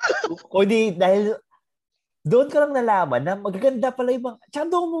 O di dahil doon ka lang nalaman na magaganda pala yung mga... Tsaka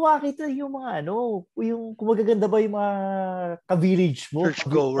doon mo makita yung mga yung kung magaganda ba yung mga ka-village mo.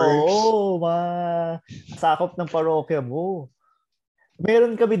 Churchgoers. Oo, mga sakop ng parokya mo.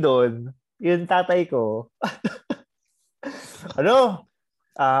 Meron kami doon, yung tatay ko.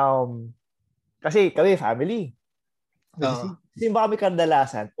 Kasi kami family. Simba kami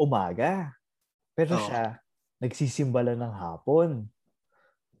kadalasan, umaga. Pero siya, nagsisimba lang ng hapon.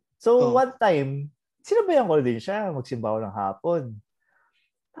 So one time, sinabayan ko din siya, magsimba ko ng hapon.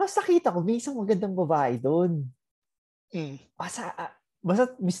 Tapos nakita ko, may isang magandang babae doon. Basta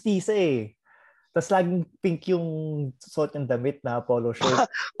mistisa eh. Tapos laging pink yung suot ng damit na polo shirt.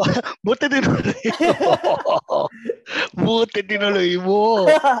 Buti tinuloy mo.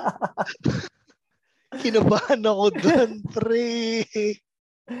 Kinabahan ako doon, pre.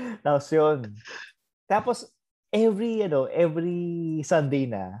 Tapos yun. Tapos every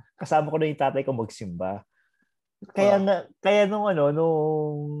Sunday na, kasama ko na yung tatay ko magsimba. Kaya nung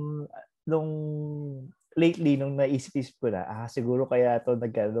lately, nung naisip ko na, siguro kaya ito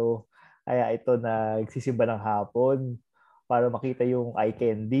nagsisimba ng hapon para makita yung eye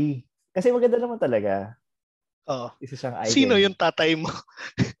candy. Kasi maganda naman talaga. Isa siyang eye Sino candy. yung tatay mo?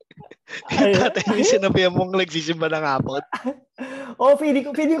 Yung tatay mo sinabihan mong nagsisimba ng hapon?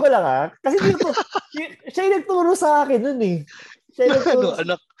 Feeling ko lang Kasi siya yung nagturo sa akin nun eh. Siya yung nagturo.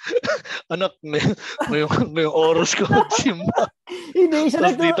 Anak, ngayong oras ko magsimba. Hindi, siya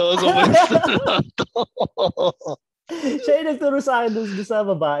nagturo. Dito ako siya yung nagturo sa akin dun sa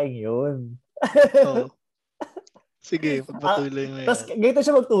babaeng yun. Sige, pagpatuloy mo yan. Tapos, ganito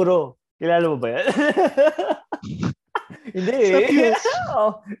siya magturo. Kilala mo ba yan? Hindi eh.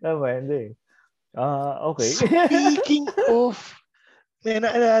 Hindi. Okay. Speaking of, may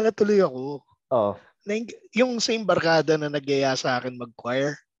naalala tuloy ako. Oh. Yung same barkada na nagyaya sa akin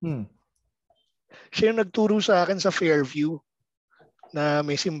mag-choir. Siya yung nagturo sa akin sa Fairview na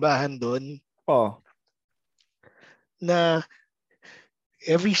may simbahan doon. Oh. Na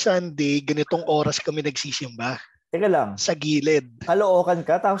every Sunday, ganitong oras kami nagsisimba. Teka lang. Sa gilid. Kalookan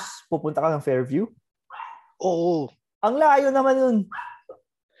ka, tapos pupunta ka ng Fairview? Oo. Ang layo naman nun.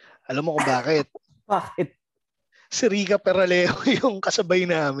 Alam mo kung bakit? Bakit? Si Rica Peralejo yung kasabay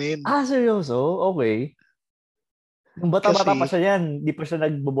namin. Seryoso? Okay. Nung bata-bata pa siya yan, di pa siya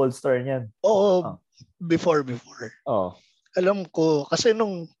nagbo-bolster niyan. Oo. Before. Oo. Alam ko, kasi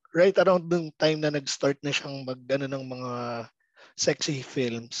nung right around nung time na nag-start na siyang ng mga sexy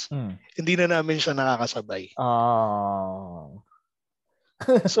films, hindi na namin siya nakakasabay.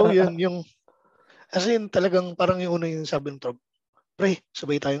 So yun, as in talagang parang yung una yung sabi ng Trob, pre,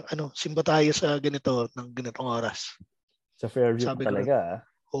 sabay tayong simba tayo sa ganito, ng ganitong oras. Sa Fairview sabi talaga.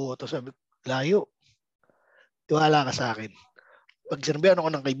 Oo, tapos sabi, layo. Tiwala ka sa akin. Pag sinabihan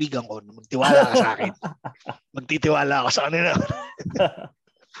ako ng kaibigan ko, magtiwala ka sa akin. Magtitiwala ako sa kanila.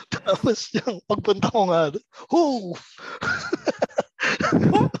 Tapos yung pagpunta ko nga,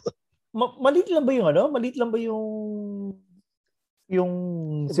 Maliit lang ba yung Maliit lang ba yung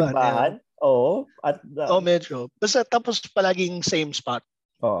simbahan? Oo. Medyo. Basta tapos palaging same spot.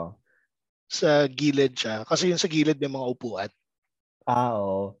 Oo. Sa gilid siya. Kasi yung sa gilid may mga upuan.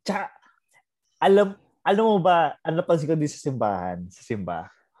 Oo. Tsaka, alam mo ba, napansin ko din sa simbahan, sa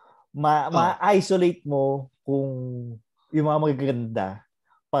simba, ma-isolate mo kung yung mga magaganda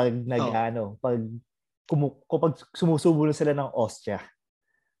pag pag sumusubo na sila ng ostya.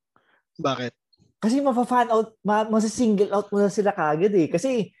 Bakit? Kasi ma-fan out, masi-single out mo na sila kagad eh.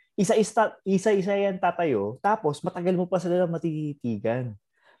 Kasi isa-isa yan tatayo, tapos matagal mo pa sila matititigan.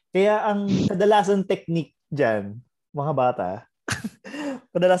 Kaya ang kadalasan technique dyan, mga bata,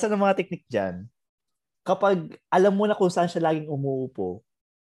 kadalasan ng mga technique dyan, kapag alam mo na kung saan siya laging umuupo,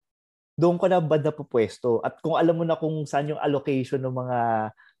 doon ka na banda pupwesto. At kung alam mo na kung saan yung allocation ng mga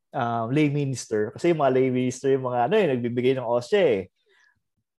lay minister, kasi yung mga lay minister, yung mga nagbibigay ng ostya eh.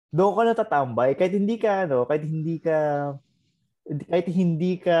 Doon ka na tatambay kahit hindi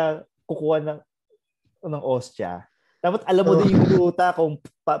ka kukuha ng ostya. Dapat alam mo din yung ruta kung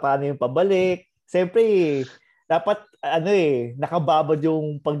paano yung pabalik. Siyempre, dapat nakababad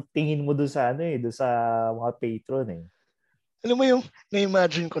yung pagtingin mo doon sa doon sa mga patron eh. Alam mo yung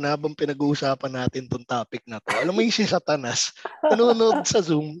na-imagine ko na habang pinag-uusapan natin tong topic na to. Alam mo yung si Satanas, nanonood sa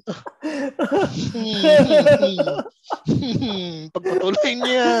Zoom. Pagpatuloy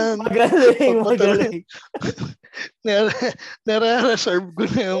niyan. Magaling. Nare-reserve ko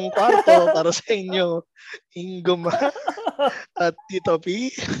na yung kwarto para sa inyo. Ingoma at Tito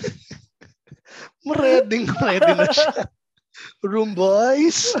P. Ready na siya. Room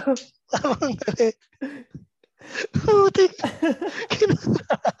boys.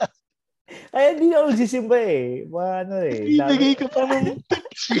 Ay, hindi na ako nagsisimba eh. Ibigay ka pa ng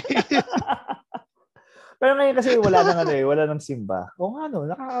tips. Pero ngayon kasi wala nang simba. O nga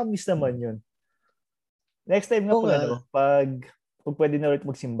nakaka-miss naman yun. Next time nga pag pwede na ulit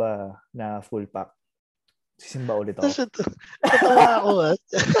magsimba na full pack, sisimba ulit ako. Natawa ako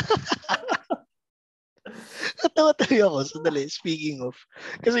Natawa tayo ako. Sandali, speaking of.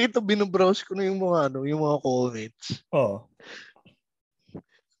 Kasi ito, binobrowse ko na yung mga comments. Oo.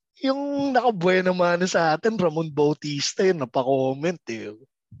 Yung nakabuhay naman sa atin, Ramon Bautista, yun, napaka-comment eh.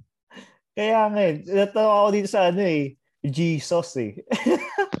 Kaya nga natawa ako dito sa Jesus eh.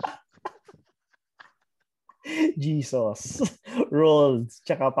 Jesus. Rolls.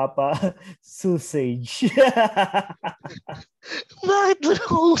 Tsaka Papa Sausage. Bakit ba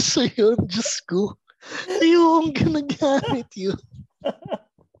nauso yun? Diyos ko. Ayun, ginagamit yun.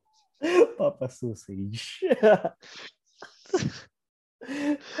 Papa Sausage.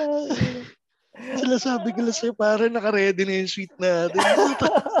 Sila sabi ko lang sa'yo, parang naka-ready na yung sweet natin.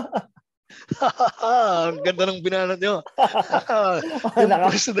 Ang ganda ng binanat nyo. Yung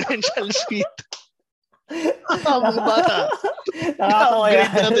presidential suite. Mga bata.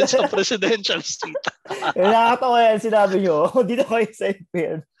 Na-upgrade natin sa presidential suite. Nakakatawa yan, sinabi nyo. Dito kayo sa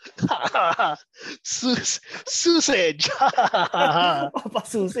FPN. Sausage. Papa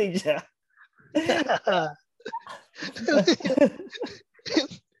Sausage.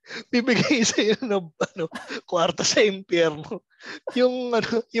 Bibigay sa'yo ng kwarta sa impyerno.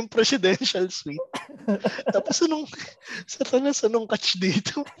 Yung presidential suite. Tapos anong catch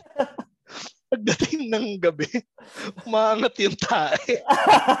dito? Pag pagdating ng gabi, umaangat yung tae.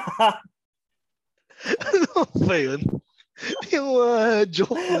 Ano ba yun? Yung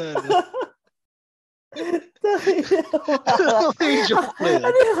joke na ano. May joke na yun.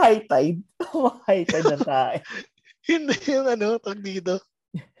 Ano yung high tide? High tide ng tae. Hindi yung tag dito.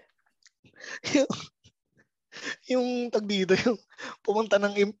 Yung tag dito, yung pumunta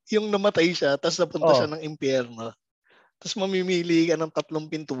yung namatay siya, tapos napunta siya ng impyerno. Tapos mamimili ka ng 3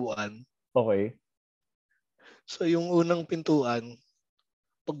 pintuan. Okay. So yung unang pintuan,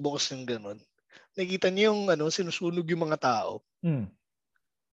 pagbukas ng ganun, nakita niyo yung sinusunog yung mga tao.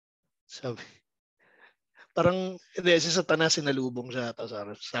 Parang, si Satanas sinalubong siya, tapos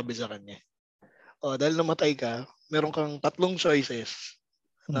sabi sa kanya, dahil namatay ka, meron kang 3 choices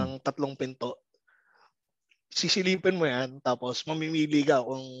ng 3 pinto. Sisilipin mo yan, tapos mamimili ka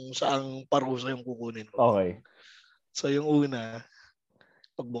kung saang parusa yung kukunin mo. Okay. So yung una,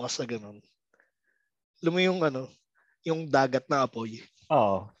 pagbukas na ganun, alam mo yung dagat na apoy.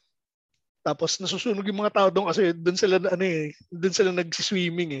 Oo. Tapos nasusunog yung mga tao doon kasi doon sila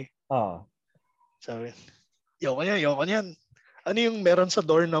nagsiswimming eh. Oo. Sabi, yoko niyan. Ano yung meron sa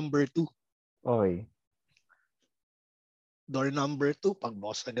door number 2? Okay. Door number 2,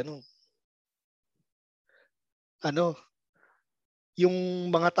 pagbukas na ganun. Yung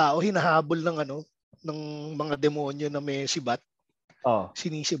mga tao hinahabol ng mga demonyo na may sibat.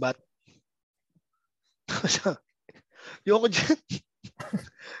 Sinisibat. Yoko dyan.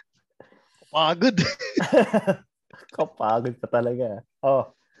 Kapagod. Kapagod pa talaga.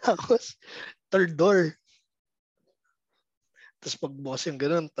 Tapos, third door. Tapos pagbukas yung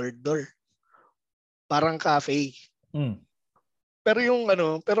ganun, third door. Parang cafe. Pero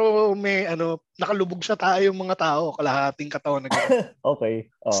pero may nakalubog sa tayo yung mga tao, kalahating katawan na gano'n. Okay.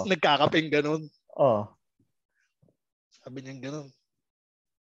 Tapos nagkakaping gano'n. Sabi niya gano'n.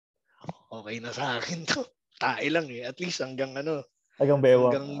 Okay na sa akin to. Tae lang eh. At least hanggang hanggang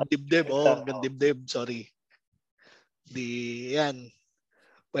bewang. Hanggang dibdib. Hanggang dibdib. Sorry. Di yan.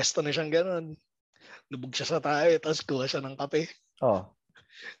 Pwesto na siyang gano'n. Lubog siya sa tae. Tapos kuha siya ng kape.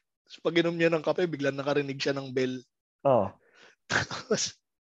 Tapos pag inom niya ng kape, biglang nakarinig siya ng bell. Tapos,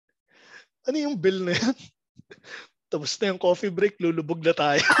 ano yung bell na yan? Tapos na yung coffee break, lulubog na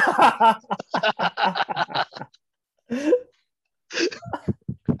tayo.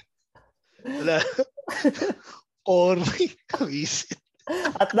 Wala. Corny. Visit.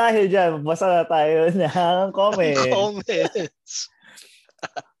 At dahil dyan, basa na tayo ng comments.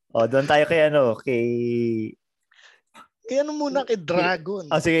 Doon tayo kay Kaya muna kay Dragon.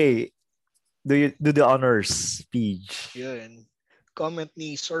 Sige. Do the honors speech. Yun. Comment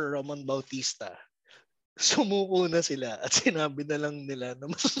ni Sir Ramon Bautista. Sumuko na sila at sinabi na lang nila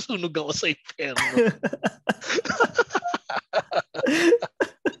na masusunog ako sa impyerno.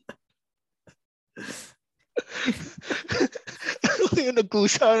 Yung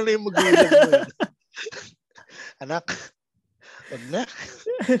nagkusa na yung magulang mo. Anak, wag na.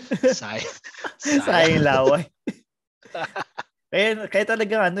 Sayang laway. Kaya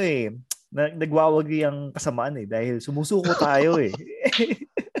talagang nagwawagi ang kasamaan dahil sumusuko tayo eh.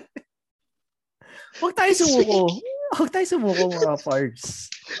 Huwag tayo sumuko mga parts.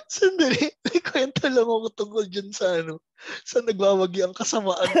 Sandali, may kwento lang ako tungkol dyan sa sa nagwawagi ang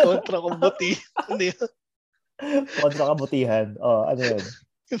kasamaan kontra kabutihan. Kontra kabutihan. Ano yun?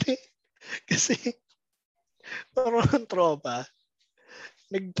 Kasi parang tropa,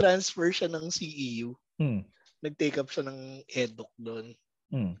 nag-transfer siya ng CEU. Nag-take up siya ng EDUC doon.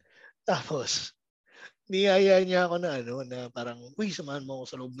 Tapos, niyaya niya ako na parang, uy, samahan mo ako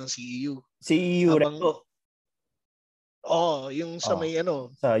sa loob ng CEU. CEU Recto? Yung sa may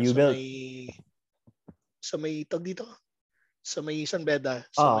sa U-Belt? Sa may tag dito. Sa may San Beda.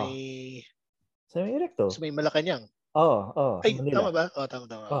 Sa may Recto? Sa may Malacanang. Ay, Manila. tama ba?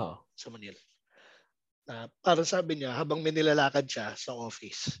 Tama. Sa Manila. Parang sabi niya, habang may nilalakad siya sa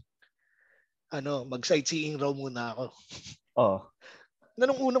office, mag-sightseeing raw muna ako. Na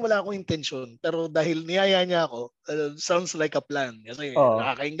nung una wala akong intensyon, pero dahil niyaya niya ako, sounds like a plan. Kasi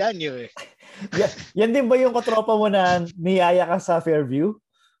nakakainganyo eh. Yan din ba yung katropa mo na niyaya ka sa Fairview?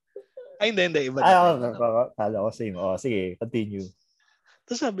 Ay, hindi. Iba Kala ko same. Sige, continue.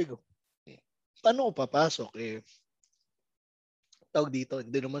 Tapos sabi ko, paano ko papasok eh? Tawag dito,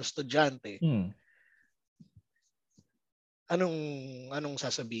 hindi naman estudyante. Anong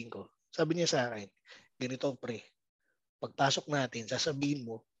sasabihin ko? Sabi niya sa akin, ganito pre, pagpasok natin, sasabihin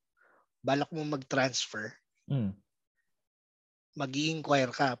mo, balak mo mag-transfer, mag-i-inquire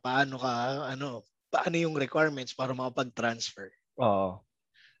ka, paano yung requirements para makapag-transfer. Oo.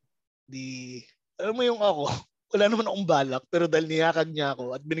 Alam mo yung ako, wala naman akong balak, pero dahil niyakag niya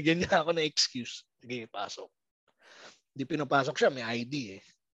ako at binigyan niya ako ng excuse, sige, pasok. Hindi pinapasok siya, may ID eh.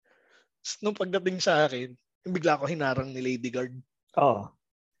 Nung pagdating sa akin, bigla ako hinarang ni Lady Guard. Oh.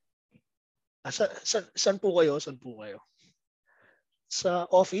 Saan po kayo? Sa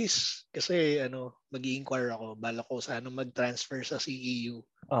office. Kasi mag-i-inquire ako. Bala ko sana mag-transfer sa CEU.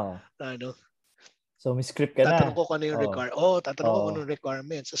 Oh. So, may script ka na. Tatanong ko kung ano yung tatanong ko kung ano yung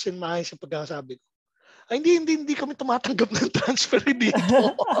requirements. As in, maayos yung pagkakasabi ko. Ay, hindi kami tumatanggap ng transfer dito.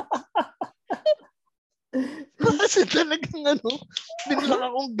 Kasi talagang binilak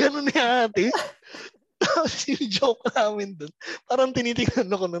akong gano'n ni ate. Tapos joke namin doon. Parang tinitingnan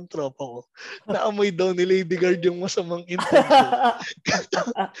ako ng tropa ko. Naamoy daw ni Lady Guard yung masamang intent ko.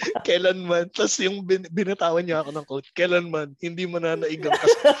 Kailanman. Tapos yung binatawan niya ako ng quote, kailanman, hindi mananaigang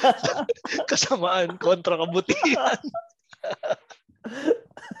kasamaan kontra kabutihan.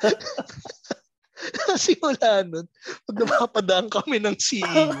 Kasi wala nun. Pag napapadaan kami ng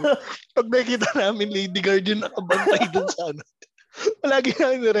CEO, pag nakikita namin Lady Guard yung nakabantay dun sa palagi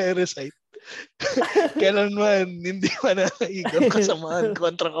namin nire-recite. Kailanman, hindi mananaigang kasamaan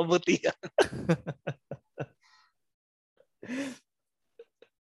kontra kabutihan.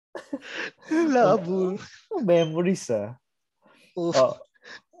 Labo. Memories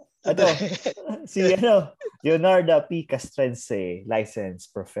si Leonardo P. Castrense,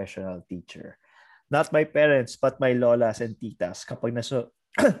 licensed professional teacher. Not my parents, but my lolas and titas.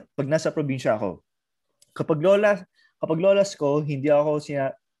 Pag nasa probinsya ako, kapag lolas ko, hindi ako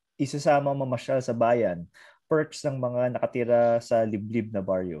isasama mamasyal sa bayan. Perks ng mga nakatira sa liblib na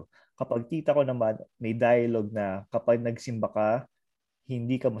baryo. Kapag tita ko naman, may dialogue na kapag nagsimba ka,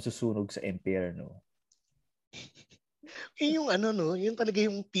 hindi ka masusunog sa impyerno. Yung yun talaga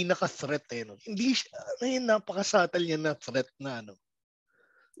yung pinaka-threat Hindi siya, napaka-subtle niya na threat na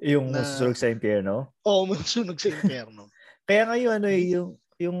Yung masusunog sa impyerno? Oo, masusunog sa impyerno. Kaya ngayon,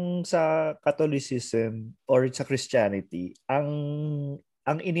 yung sa Catholicism or sa Christianity, ang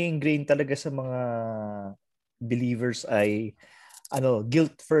ini-ingrain talaga sa mga believers ay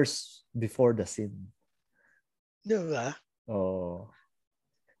guilt first before the sin. Diba? Oo.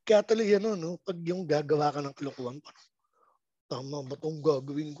 Kaya talaga pag yung gagawa ka ng kalokohan, tama ba itong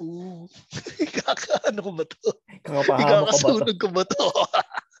gagawin ko? Ko ba ito? Ikakasunog ko ba ito?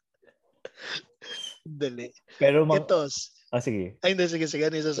 Dali. Pero sige. Ay, hindi. Sige.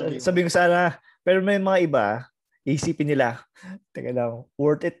 Ano yung sasabihin? Sabihin ko sana, pero may mga iba, isipin nila, teka lang,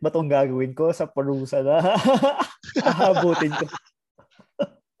 worth it ba itong gagawin ko sa parusa na ahabutin ko?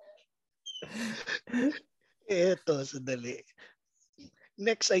 Eto, sandali.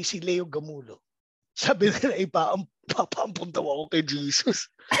 Next ay si Leo Gamulo. Sabi nila, ipapaampun daw ako kay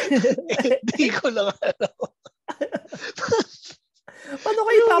Jesus. Hindi ko lang alam. Paano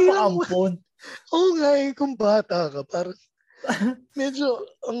kayo ipapaampun? Oo nga, kung bata ka, parang medyo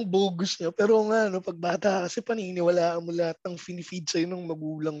ang bogus niya. Pero pag bata kasi paniniwalaan mo lahat ng finifeed sa'yo ng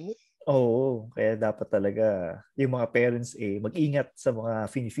magulang mo. Oo, kaya dapat talaga yung mga parents mag-ingat sa mga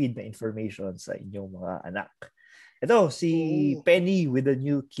finifeed na information sa inyong mga anak. Ito, si Penny with a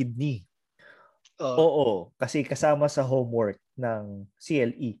new kidney. Oo, kasi kasama sa homework ng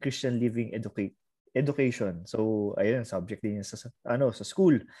CLE, Christian Living Education. So, ayun, subject din sa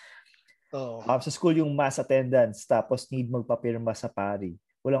school. Sa school yung mass attendance, tapos need magpapirma sa pari.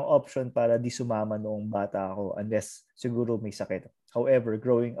 Walang option para di sumama noong bata ako unless siguro may sakit. However,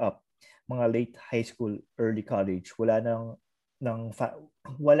 growing up, mga late high school, early college, wala nang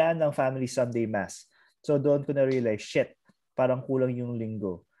family Sunday mass. So doon ko na-realize, parang kulang yung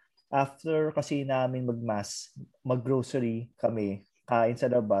linggo. After kasi namin mag-mass, mag-grocery kami, kain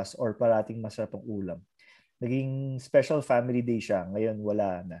sa labas, or parating masarap ang ulam. Naging special family day siya. Ngayon,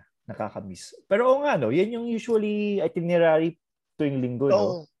 wala na. Nakakamiss. Pero yan yung usually itinerary tuwing linggo,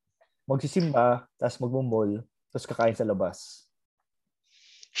 no? Magsisimba, tapos magmumol, tapos kakain sa labas.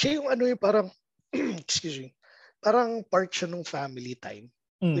 Siya yung yung parang, excuse me, parang part siya ng family time.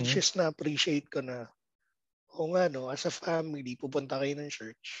 Which is na-appreciate ko na, as a family, pupunta kayo ng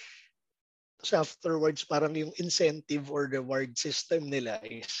church. Tapos afterwards, parang yung incentive or reward system nila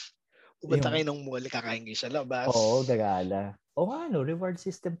is, pupunta kayo ng mall, kakain kayo sa labas. Oo, gagala. Reward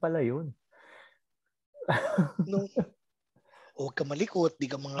system pala yun. Huwag ka malikot,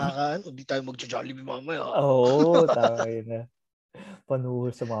 di ka di tayo mag-Jollibee mamaya. Oo, tama yun na.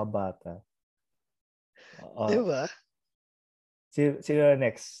 Panuhol sa mga bata. Diba? Sino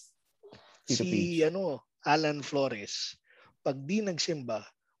next? Si Alan Flores. Pag di nagsimba,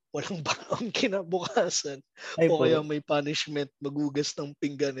 walang baong kinabukasan. Kaya may punishment, magugas ng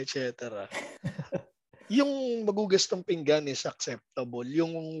pinggan, etc. Yung magugas ng pinggan is acceptable.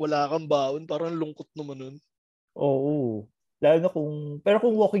 Yung wala kang baon, parang lungkot naman nun. Oo. Lalo na pero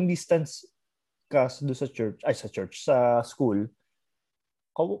kung walking distance ka doon sa school,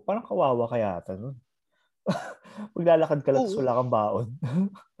 parang kawawa kaya ata nun. Maglalakad ka lang tapos Oo. wala kang baon.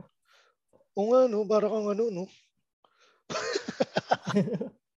 Oo nga, no? Para kang ano, no?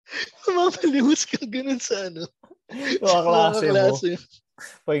 Mapaliwas ka ganun sa ano. Mga klase mo. Klase.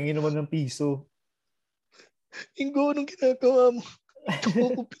 Pahingin naman ng piso. Ingo, anong ginagawa mo? Ito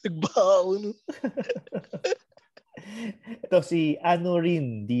ko pinagbaon. Ito si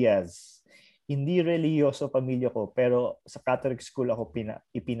Anorin Diaz. Hindi reliyoso pamilya ko pero sa Catholic school ako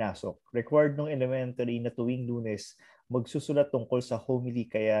ipinasok. Required nung elementary na tuwing Lunes magsusulat tungkol sa homily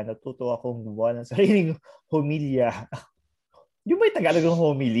kaya natuto akong gumawa ng sariling homilya. Yung may Tagalog ng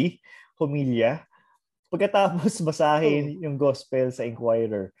homily? Homilya? Pagkatapos basahin yung gospel sa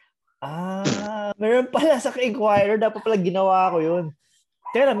Inquirer. Meron pala sa Inquirer. Dapat pala ginawa ko yun.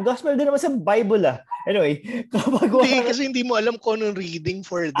 Kaya lang, gospel din naman sa Bible Anyway, kapag hindi, kasi hindi mo alam kung anong reading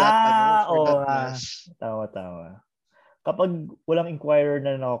for that, that mass. Tama. Kapag walang Inquirer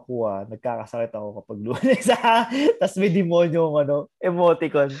na nakakuha, nagkakasakit ako kapag Lunes. Tapos may demonyo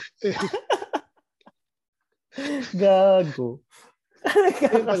emoticon. Gago.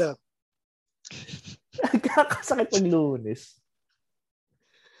 Nagkakasakit pag Lunes.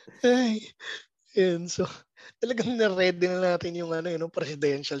 Ay, yun. So, talagang na-ready na natin yung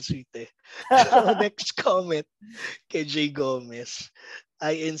presidential suite. So, next comment kay Jay Gomez.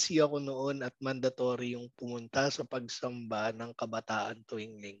 INC ako noon at mandatory yung pumunta sa pagsamba ng kabataan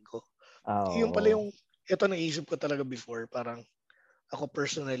tuwing linggo. Yung pala ito naisip ko talaga before, parang ako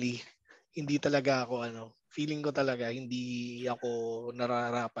personally, hindi talaga ako feeling ko talaga hindi ako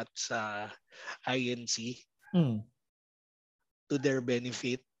nararapat sa INC to their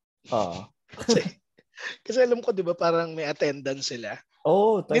benefit. Kasi alam ko 'di ba parang may attendance sila.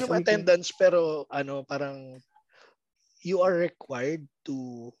 Hindi naman attendance pero parang you are required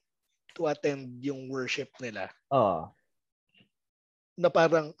to attend yung worship nila. Na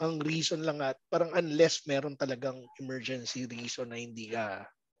parang ang reason lang parang unless meron talagang emergency reason na hindi ka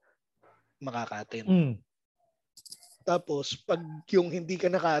makaka-attend. Tapos pag yung hindi ka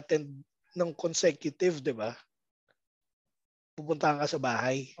naka-attend ng consecutive, 'di ba? Pupunta ka sa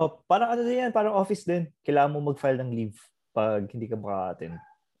bahay. Parang din yan, parang office din. Kailangan mo mag-file ng leave pag hindi ka makaka-attend.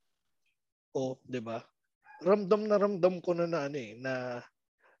 'di ba? Ramdam ko na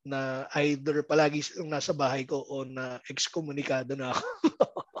na either palagi silang nasa bahay ko o na excommunicado na ako.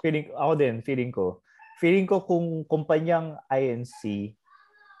 Feeling ko kung kumpanyang INC,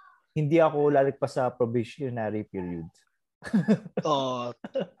 hindi ako lalagpas sa probationary period.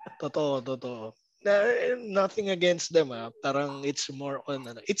 Totoo. Nothing against them. Parang it's more on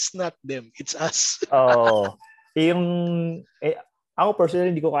it's not them, it's us. Ako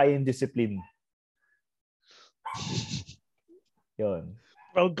personally hindi ko kaya yung discipline. Yun.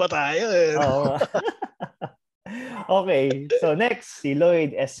 Proud pa tayo Okay, so next si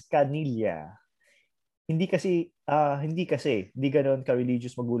Lloyd Escanilla. Hindi ganoon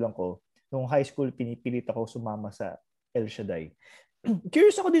ka-religious magulang ko. Nung high school pinipilit ako sumama sa El Shaddai.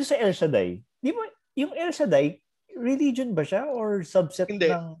 Curious ako din sa El Shaddai. Di ba yung El Shaddai religion ba siya or subset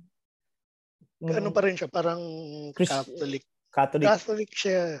Hindi. ng pa rin siya, parang Catholic. Catholic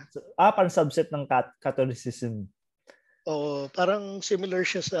siya. Parang subset ng Catholicism. Parang similar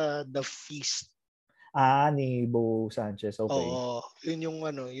siya sa The Feast. Ni Bo Sanchez. Okay. Yun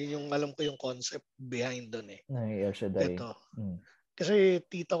yung alam ko yung concept behind doon El Shaddai. Ito. Kasi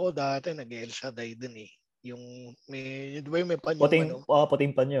tita ko dati nag-El Shaddai din Yung may panyo.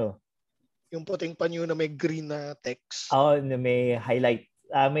 Puting panyo. Yung puting panyo na may green na text. May highlight.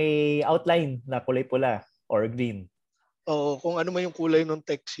 May outline na kulay pula or green. Kung ano man yung kulay ng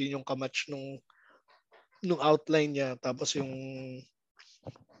text, yun yung kamatch nung outline niya. Tapos yung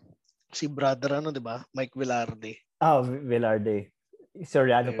si brother di ba? Mike Velarde. Velarde.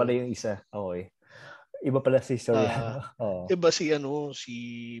 Soriano pala yung isa. Okay. Iba pala si Soriano. Iba si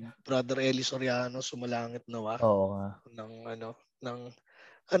brother Eli Soriano, sumalangit nawa. Nga. Ng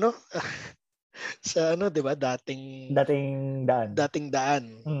sa 'di ba? Dating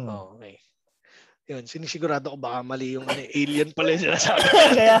daan. Okay. Yun, sinisigurado ko baka mali yung alien pala yung sinasabi.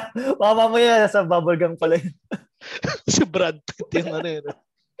 Kaya, mamamaya sa bubblegum pala yun. Si Brad Pitt yung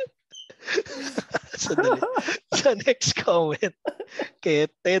Sa next comment, kay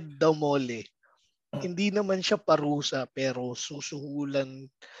Ted Damole. Hindi naman siya parusa pero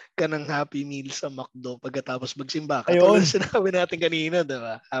susuhulan ka ng Happy Meal sa McDo pagkatapos magsimba. Katulad sinabi natin kanina,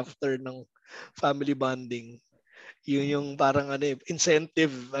 diba? After ng family bonding. Yun yung parang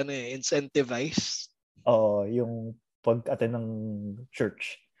incentivized. Yung pag-attend ng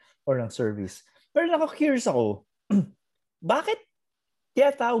church or ng service. Pero naka-curious ako. Bakit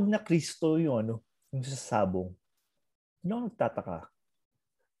kaya tawag na Kristo yung yung sasabong? Ano nagtataka?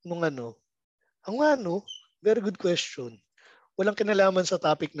 Very good question. Walang kinalaman sa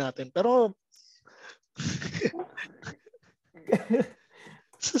topic natin. Pero,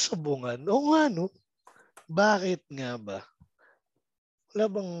 sasabungan. Oo nga, no? Bakit nga ba? Wala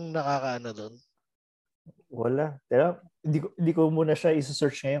bang nakakaano doon? Wala. Pero, hindi ko muna siya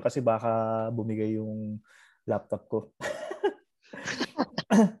isa-search ngayon kasi baka bumigay yung laptop ko.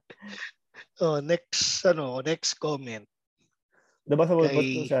 Next comment. Diba sa ko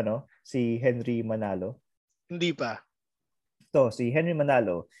siya, si Henry Manalo? Hindi pa. Si Henry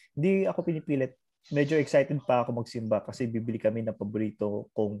Manalo, hindi ako pinipilit. Medyo excited pa ako magsimba kasi bibili kami ng paborito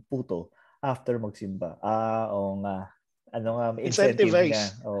kong puto after magsimba. Oo nga. May incentive nga.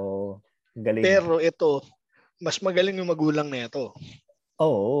 Galing. Pero ito, mas magaling yung magulang na ito.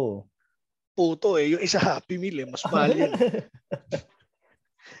 Oo. Puto yung isa Happy Meal mas mahal yun.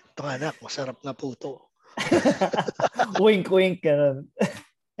 Ito anak, masarap na puto. Wink, wink.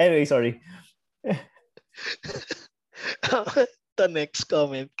 Anyway, sorry. The next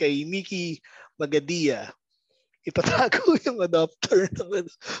comment kay Nikki Magadia. Itatago yung adapter ng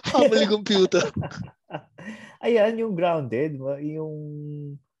family computer. Ayan, yung grounded. Yung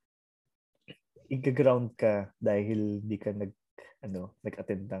i-ground ka dahil di ka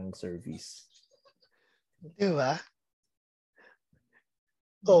nag-attend ng service. Di ba?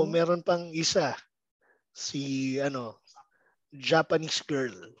 Meron pang isa. Si, Japanese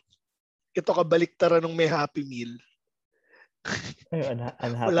girl. Ito kabaliktaran ng may Happy Meal.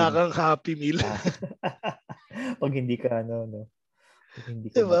 Wala kang Happy Meal. Pag hindi ka Pag hindi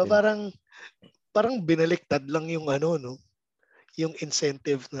ka diba? Parang binaliktad lang yung yung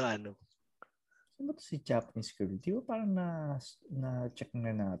incentive na Ano ba si Japanese girl? Di ba parang na-check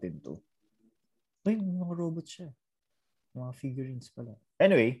na natin to? Ay, mga robot siya. Mga figurines pala.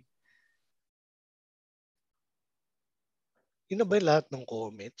 Anyway. Yun na ba lahat ng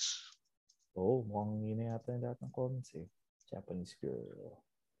comments? Mukhang yun na yata yung lahat ng comments eh. Japanese girl.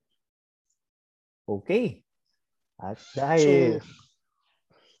 Okay. At dahil...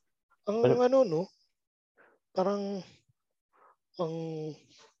 parang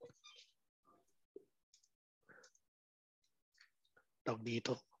tawag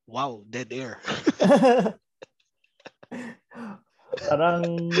dito. Wow, dead air. Parang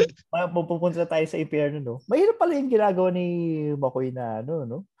pupunta tayo sa impyerno, Mahirap pala yung ginagawa ni Makoy na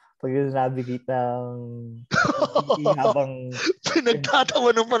pag navigate ng habang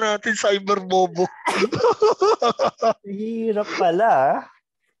pinagtatawanan pa natin cyberbobo. Hirap pala.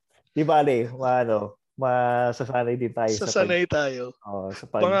 Di bale, masasanay din tayo. Sasanay tayo. Sa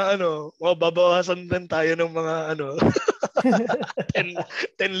babawasan din tayo ng mga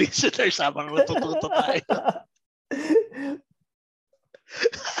 10 listeners habang natututo tayo.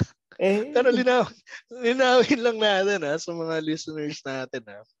 Pero linawin lang natin sa mga listeners natin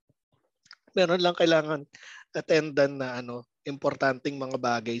meron lang kailangan attendan na importanteng mga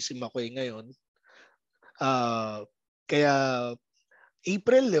bagay si Makoy ngayon. Kaya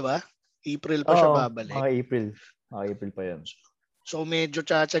April, di ba? April pa siya babalik. April pa yan. So medyo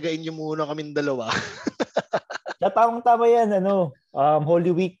tsatsagain niyo muna kaming dalawa. Tamang-tama yan,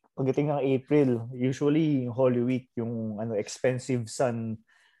 Holy Week pagdating ng April. Usually Holy Week yung expensive sun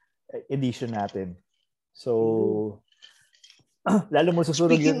edition natin. So lalo mo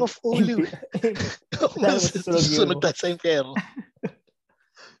susunod Speaking of Holy Week. Susunod tayo sa impyerno.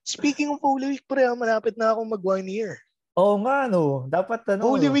 Speaking of Holy Week, malapit na akong mag 1 year. Oo nga, dapat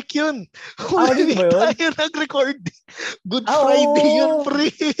Holy Week yun. Holy Week tayo nag-record. Good Friday yun,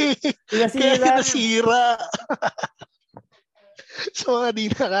 pre. Kaya nasira. Sa mga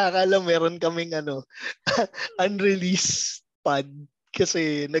di nakakaalam, meron kaming unreleased pod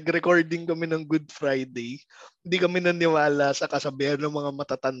kasi nag-recording kami ng Good Friday. Hindi kami naniwala sa kasabihan ng mga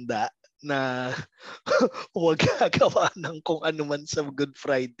matatanda na huwag gagawa ng kung ano man sa Good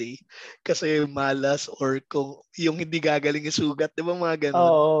Friday kasi malas or kung yung hindi gagaling isugat, di ba mga ganun?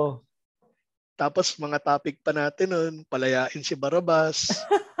 Oo. Tapos mga topic pa natin nun, palayain si Barabas.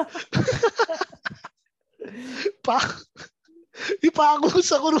 Ipako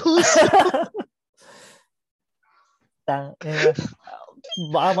sa krus.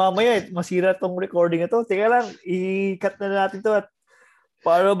 Baka mamaya masira tong recording na to. Teka lang, i-cut na natin to at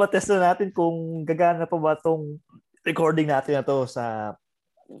para ba test na natin kung gagana pa ba tong recording natin na to sa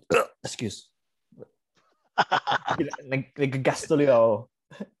excuse. Nag-gas tuloy ako.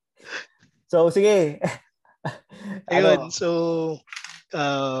 So, sige. Ayun, so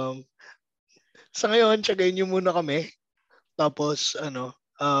sa ngayon, tsagayin nyo muna kami. Tapos,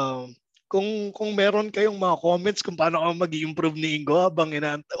 kung meron kayong mga comments kung paano ka mag-improve ni Ingo habang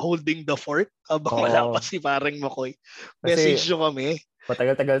holding the fort, habang wala pa si parang Makoy, message nyo kami.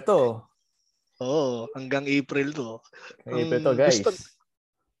 Matagal-tagal to. Oo, hanggang April to. April to, guys.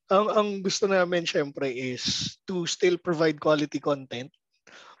 Ang gusto namin syempre is to still provide quality content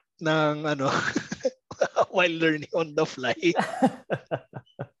ng while learning on the fly.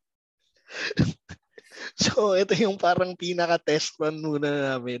 So, ito yung parang pinaka-test run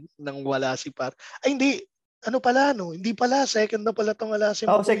muna namin nang wala si Par. Ay, hindi. Hindi pala. Second na pala itong wala si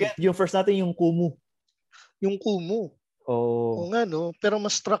Makoy. Second. Yung first natin yung Kumu. Yung Kumu. Oo nga, no? Pero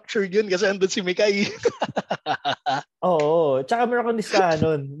mas structured yun kasi andun si Mikay. Oo. Tsaka meron kang listahan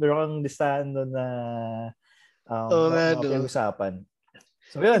nun. Meron kang listahan nun na pinag-usapan.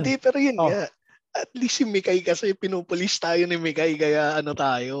 So, yun. Hindi, pero yun nga. At least si Mikay kasi pinupulis tayo ni Mikay kaya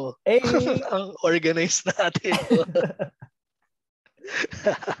tayo. Ang organized natin.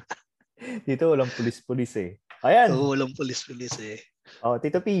 Dito walang pulis-pulis eh. Ayan. Oo, walang pulis-pulis eh.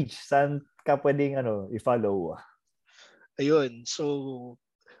 Tito Peach, saan ka pwedeng i-follow? Ayun. So,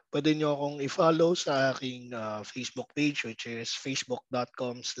 pwede nyo akong i-follow sa aking Facebook page which is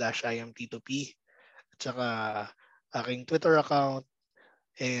facebook.com/IamTitoP at saka aking Twitter account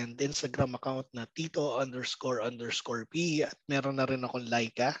and Instagram account na Tito__P at meron na rin akong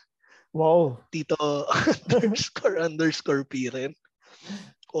Laika. Wow. Tito__P rin.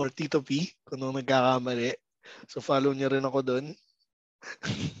 Or Tito P kung nagkakamali. So follow niyo rin ako doon.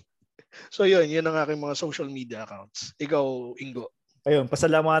 So yun ang aking mga social media accounts. Ikaw, Ingo. Ayun,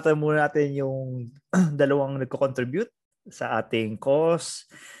 pasalamatan muna natin yung dalawang nagko-contribute sa ating cause.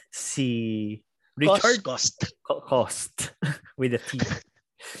 Si Richard. Cost. With a T.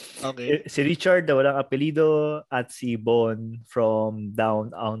 Okay. Si Richard na walang apelido at si Bon from Down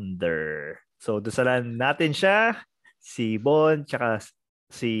Under. So, dasalan natin siya, si Bon, tsaka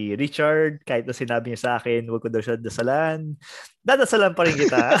si Richard. Kahit na sinabi niya sa akin, huwag ko daw siya dasalan. Dadasalan pa rin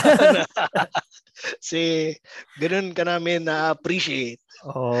kita. Ganun ka namin na-appreciate.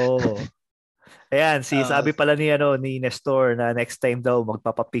 Ayan, sabi pala ni Nestor na next time daw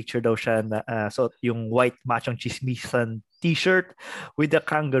magpapapicture daw siya na yung white machong chismisan t-shirt with the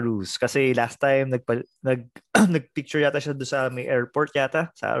kangaroos. Kasi last time nagpicture yata siya doon sa may airport yata,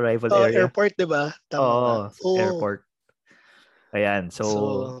 sa arrival area. Airport, di ba? Airport. Ayan,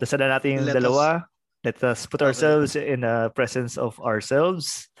 so dasalan natin yung dalawa. Let us put ourselves in the presence of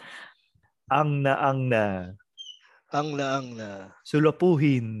ourselves. Ang na.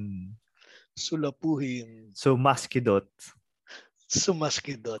 Sulapuhin. Sumaskidot.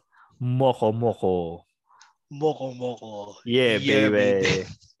 Moko. Yeah, baby.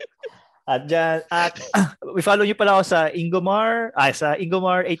 At i-follow nyo pala ako sa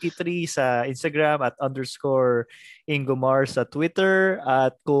Ingomar83 sa Instagram at _Ingomar sa Twitter.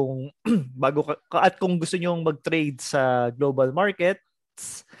 At kung kung gusto nyo mag-trade sa global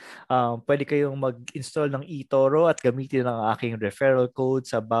markets, pwede kayong mag-install ng eToro at gamitin ang aking referral code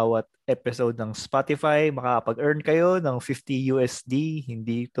sa bawat episode ng Spotify. Makakapag-earn kayo ng $50.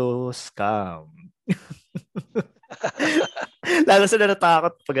 Hindi to scam. Lalo sa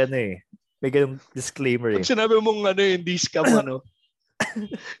natakot pag may ganung disclaimer Pag sinabi mong hindi scam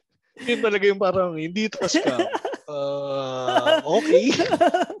yun talaga yung parang hindi to scam. Okay.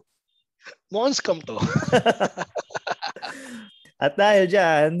 Mukhang scam to. At dahil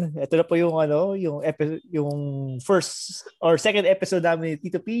dyan, ito na po yung yung first or second episode namin ni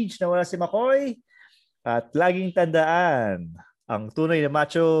Tito Peach na wala si Makoy. At laging tandaan, ang tunay na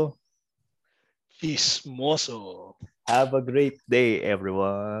macho, chismoso. Have a great day,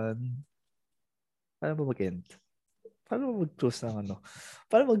 everyone. Paano ba mag-end? Paano mag-close ng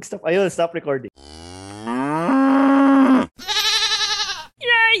Paano mag-stop? Ayun, stop recording.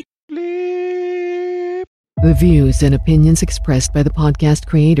 Yay! The views and opinions expressed by the podcast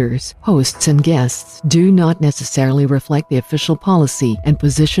creators, hosts, and guests do not necessarily reflect the official policy and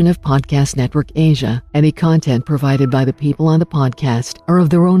position of Podcast Network Asia. Any content provided by the people on the podcast are of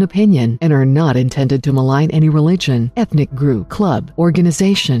their own opinion and are not intended to malign any religion, ethnic group, club,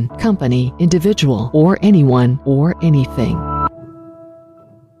 organization, company, individual, or anyone or anything.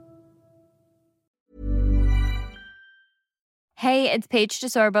 Hey, it's Paige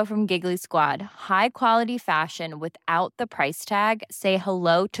DeSorbo from Giggly Squad. High quality fashion without the price tag. Say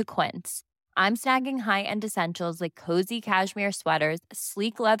hello to Quince. I'm snagging high-end essentials like cozy cashmere sweaters,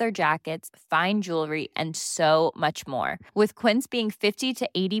 sleek leather jackets, fine jewelry, and so much more. With Quince being 50 to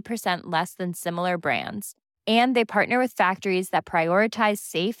 80% less than similar brands. And they partner with factories that prioritize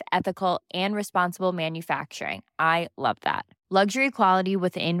safe, ethical, and responsible manufacturing. I love that. Luxury quality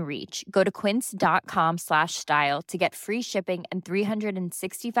within reach. Go to quince.com/style to get free shipping and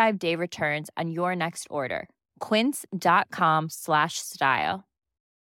 365-day returns on your next order. Quince.com/style.